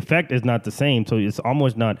the effect is not the same, so it's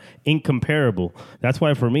almost not incomparable. That's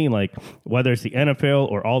why for me, like whether it's the NFL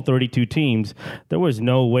or all 32 teams, there was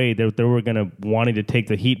no way that they were gonna wanting to take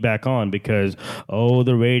the heat back on because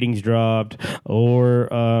the ratings dropped or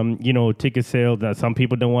ticket sales that some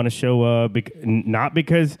people don't want to show up not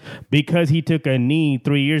because he took a knee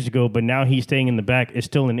 3 years ago, but now he's staying in the back is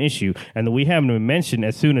still an issue. And we haven't even mentioned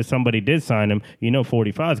as soon as somebody did sign him,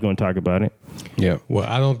 45 is going to talk about it. Yeah. Well,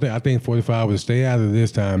 I think 45 would stay out of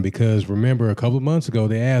this time because remember a couple of months ago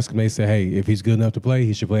they asked him, they said, hey, if he's good enough to play,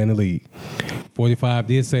 he should play in the league. 45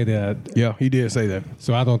 did say that. Yeah, he did say that.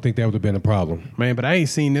 So I don't think that would have been a problem. Man, but I ain't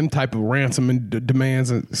seen them type of ransom and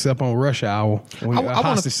demands except on rush hour. I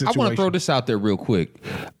want to throw this out there real quick,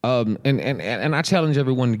 and I challenge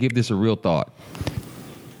everyone to give this a real thought.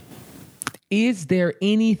 Is there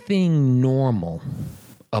anything normal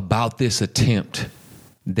about this attempt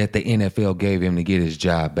that the NFL gave him to get his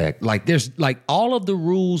job back? Like there's like all of the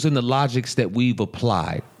rules and the logics that we've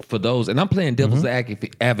applied for those, and I'm playing devil's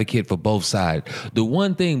advocate for both sides. The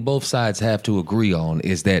one thing both sides have to agree on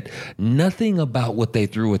is that nothing about what they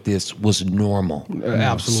threw at this was normal.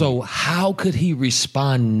 Absolutely. So how could he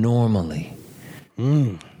respond normally?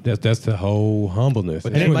 That's the whole humbleness.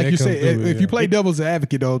 But like you say, if you play devil's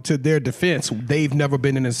advocate, though, to their defense, they've never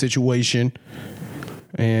been in a situation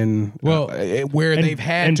and where they've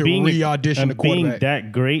had to re-audition the quarterback. Being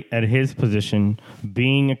that great at his position,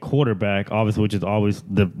 being a quarterback, obviously, which is always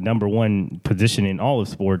the number one position in all of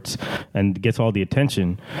sports, and gets all the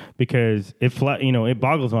attention, because it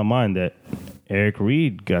boggles my mind that Eric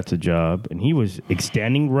Reid got the job, and he was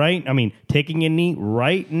taking a knee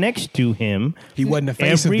right next to him. He wasn't the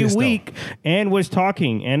face every of this, week, and was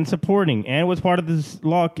talking and supporting, and was part of this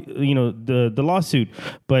the lawsuit.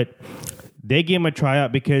 But they gave him a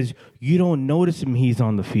tryout because you don't notice him. He's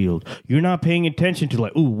on the field. You're not paying attention to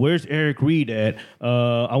like, ooh, where's Eric Reid at?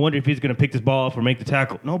 I wonder if he's going to pick this ball up or make the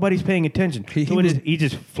tackle. Nobody's paying attention. He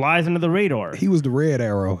just flies under the radar. He was the Red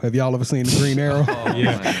Arrow. Have y'all ever seen the Green Arrow?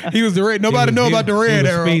 Yeah. He was the Red. Nobody know about the Red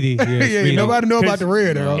Arrow. Speedy. Yeah, speedy. Nobody know about the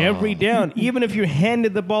Red Arrow. Every down, even if you're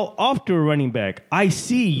handed the ball off to a running back, I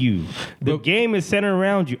see you. The game is centered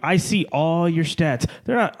around you. I see all your stats.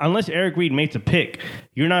 They're not, unless Eric Reid makes a pick,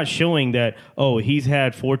 you're not showing that, he's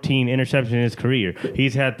had 14 interceptions in his career.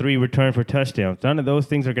 He's had 3 return for touchdowns. None of those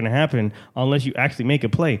things are going to happen unless you actually make a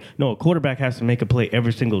play. No, a quarterback has to make a play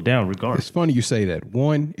every single down regardless. It's funny you say that.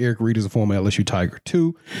 1, Eric Reid is a former LSU Tiger.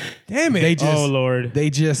 2, damn it. Lord. They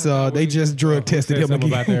just drug tested him again.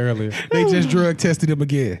 About that earlier. They just drug tested him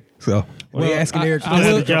again. So they asking Eric I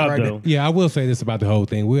will, job, right though. Yeah, I will say this about the whole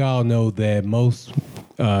thing. We all know that most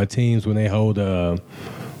teams, when they hold a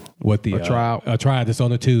trial that's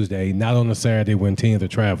on a Tuesday, not on a Saturday when teams are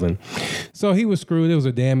traveling. So he was screwed. It was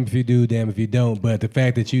a damn if you do, damn if you don't. But the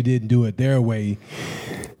fact that you didn't do it their way,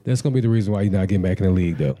 that's going to be the reason why you're not getting back in the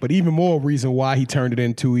league, though. But even more reason why he turned it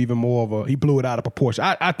into even more of he blew it out of proportion.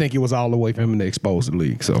 I think it was all the way for him to expose the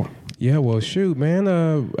league. So yeah, well, shoot, man.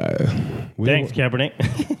 Thanks, Kaepernick.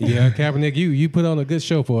 Yeah, Kaepernick, you put on a good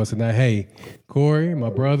show for us tonight. Hey, Corey, my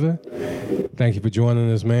brother, thank you for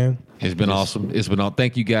joining us, man. It's been awesome.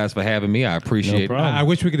 Thank you guys for having me. I appreciate it. I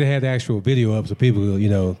wish we could have had the actual video up so people,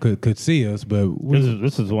 could see us. But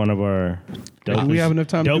this is one of our dopest, we have enough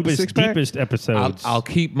time to do the six-pack? deepest episodes. I'll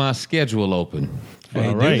keep my schedule open. Hey,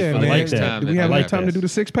 all right, that, I man. like that. Do we have enough time to do the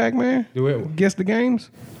 6-pack, man? Do it. Guess the games?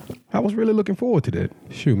 I was really looking forward to that.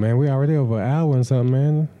 Shoot, man, we already over an hour and something,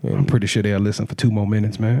 man. I'm pretty sure they'll listen for 2 more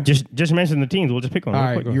minutes, man. Just mention the teams. We'll just pick one. All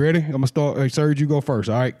right, you ready? I'm going to start. Serge, you go first.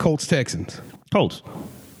 All right, Colts, Texans. Colts.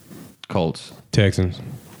 Texans.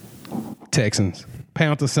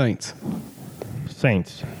 Panthers, Saints.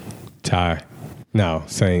 Saints. Tie. No,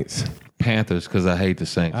 Saints. Panthers, because I hate the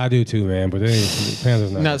Saints. I do too, man. But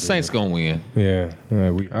Panthers not. No, Saints going to win. Yeah.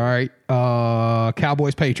 All right,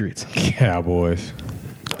 Cowboys, Patriots. Cowboys.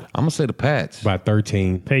 I'm going to say the Pats. By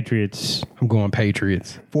 13. Patriots. I'm going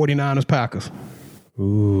Patriots. 49ers, Packers.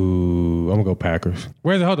 Ooh, I'm going to go Packers.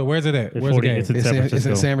 Where's it at? Where's the game? It's in San Francisco. It's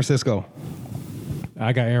in San Francisco.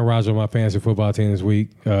 I got Aaron Rodgers on my fantasy football team this week.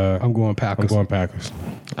 I'm going Packers.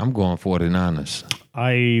 I'm going 49ers.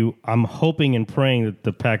 I'm hoping and praying that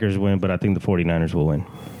the Packers win, but I think the 49ers will win.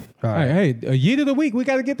 All right. Hey, a year of the week. We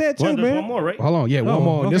got to get that too, There's man. one more, right? Hold on. Yeah, one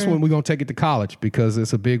more. Okay. This one we're going to take it to college because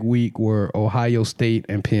it's a big week where Ohio State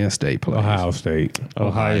and Penn State play. Ohio State.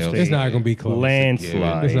 Ohio State. It's not going to be close.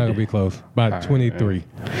 Landslide. It's not going to be close. By 23.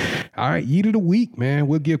 All right, yeet of the week, man.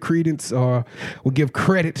 We'll give credence or we'll give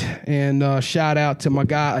credit and shout out to my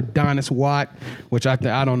guy Adonis Watt, which I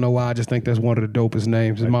don't know why. I just think that's one of the dopest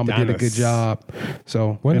names. His mama did a good job.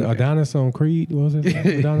 So Wasn't Adonis on Creed? Was it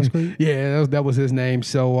Adonis Creed? Yeah, that was his name.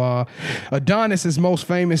 So Adonis is most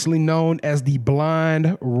famously known as the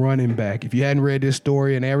blind running back. If you hadn't read this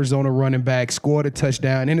story, an Arizona running back scored a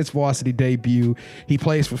touchdown in his varsity debut. He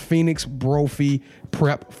plays for Phoenix Brophy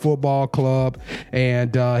Prep Football Club,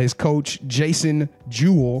 and his coach, Jason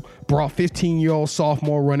Jewell, brought 15-year-old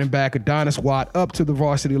sophomore running back Adonis Watt up to the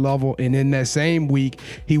varsity level, and in that same week,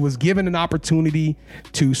 he was given an opportunity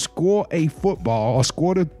to score a football or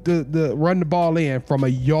score the run the ball in from a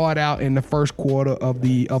yard out in the first quarter of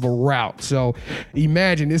a route. So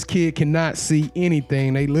imagine this kid cannot see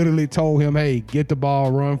anything. They literally told him, "Hey, get the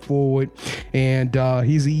ball, run forward," and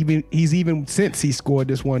he's even since he scored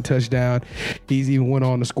this one touchdown, he's even went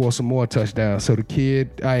on to score some more touchdowns. So the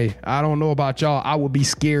kid, I don't know about y'all, I would be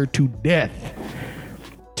scared to death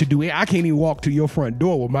to do it. I can't even walk to your front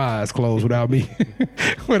door with my eyes closed without me.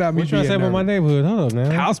 What you trying to say about my neighborhood? Hold up, man.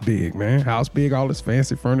 House big, man. House big, all this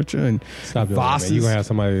fancy furniture and stop doing that, vases. man. You gonna have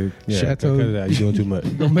somebody Chateau. cut it out. You doing too much.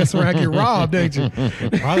 You gonna mess around and get robbed, ain't you?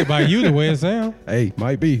 Probably by you the way it sounds. Hey,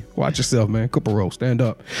 might be. Watch yourself, man. Cooper Rowe, stand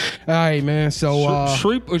up. All right, man. So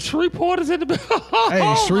Shreveport is in the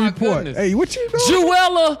hey, Shreveport. Hey, what you doing?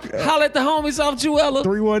 Jewella, holla at the homies off Jewella.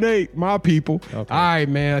 318, my people. Okay. All right,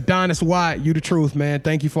 man. Adonis Watt, you the truth, man.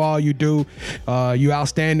 Thank you for all you do. You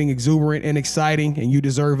outstanding, exuberant, and exciting, and you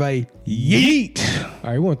deserve a yeet. All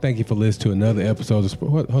right, we want to thank you for listening to another episode of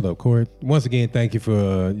Hold up, Corey. Once again, thank you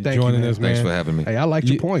for joining us, man. Thanks for having me. Hey, I liked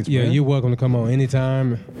your points, yeah, man. you're welcome to come on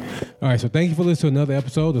anytime. All right, so thank you for listening to another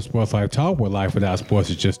episode of Sports Life Talk, where life without sports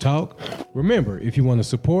is just talk. Remember, if you want to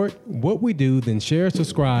support what we do, then share,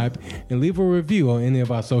 subscribe, and leave a review on any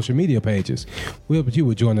of our social media pages. We hope that you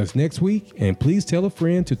will join us next week, and please tell a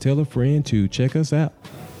friend to check us out.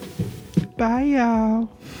 Bye, y'all.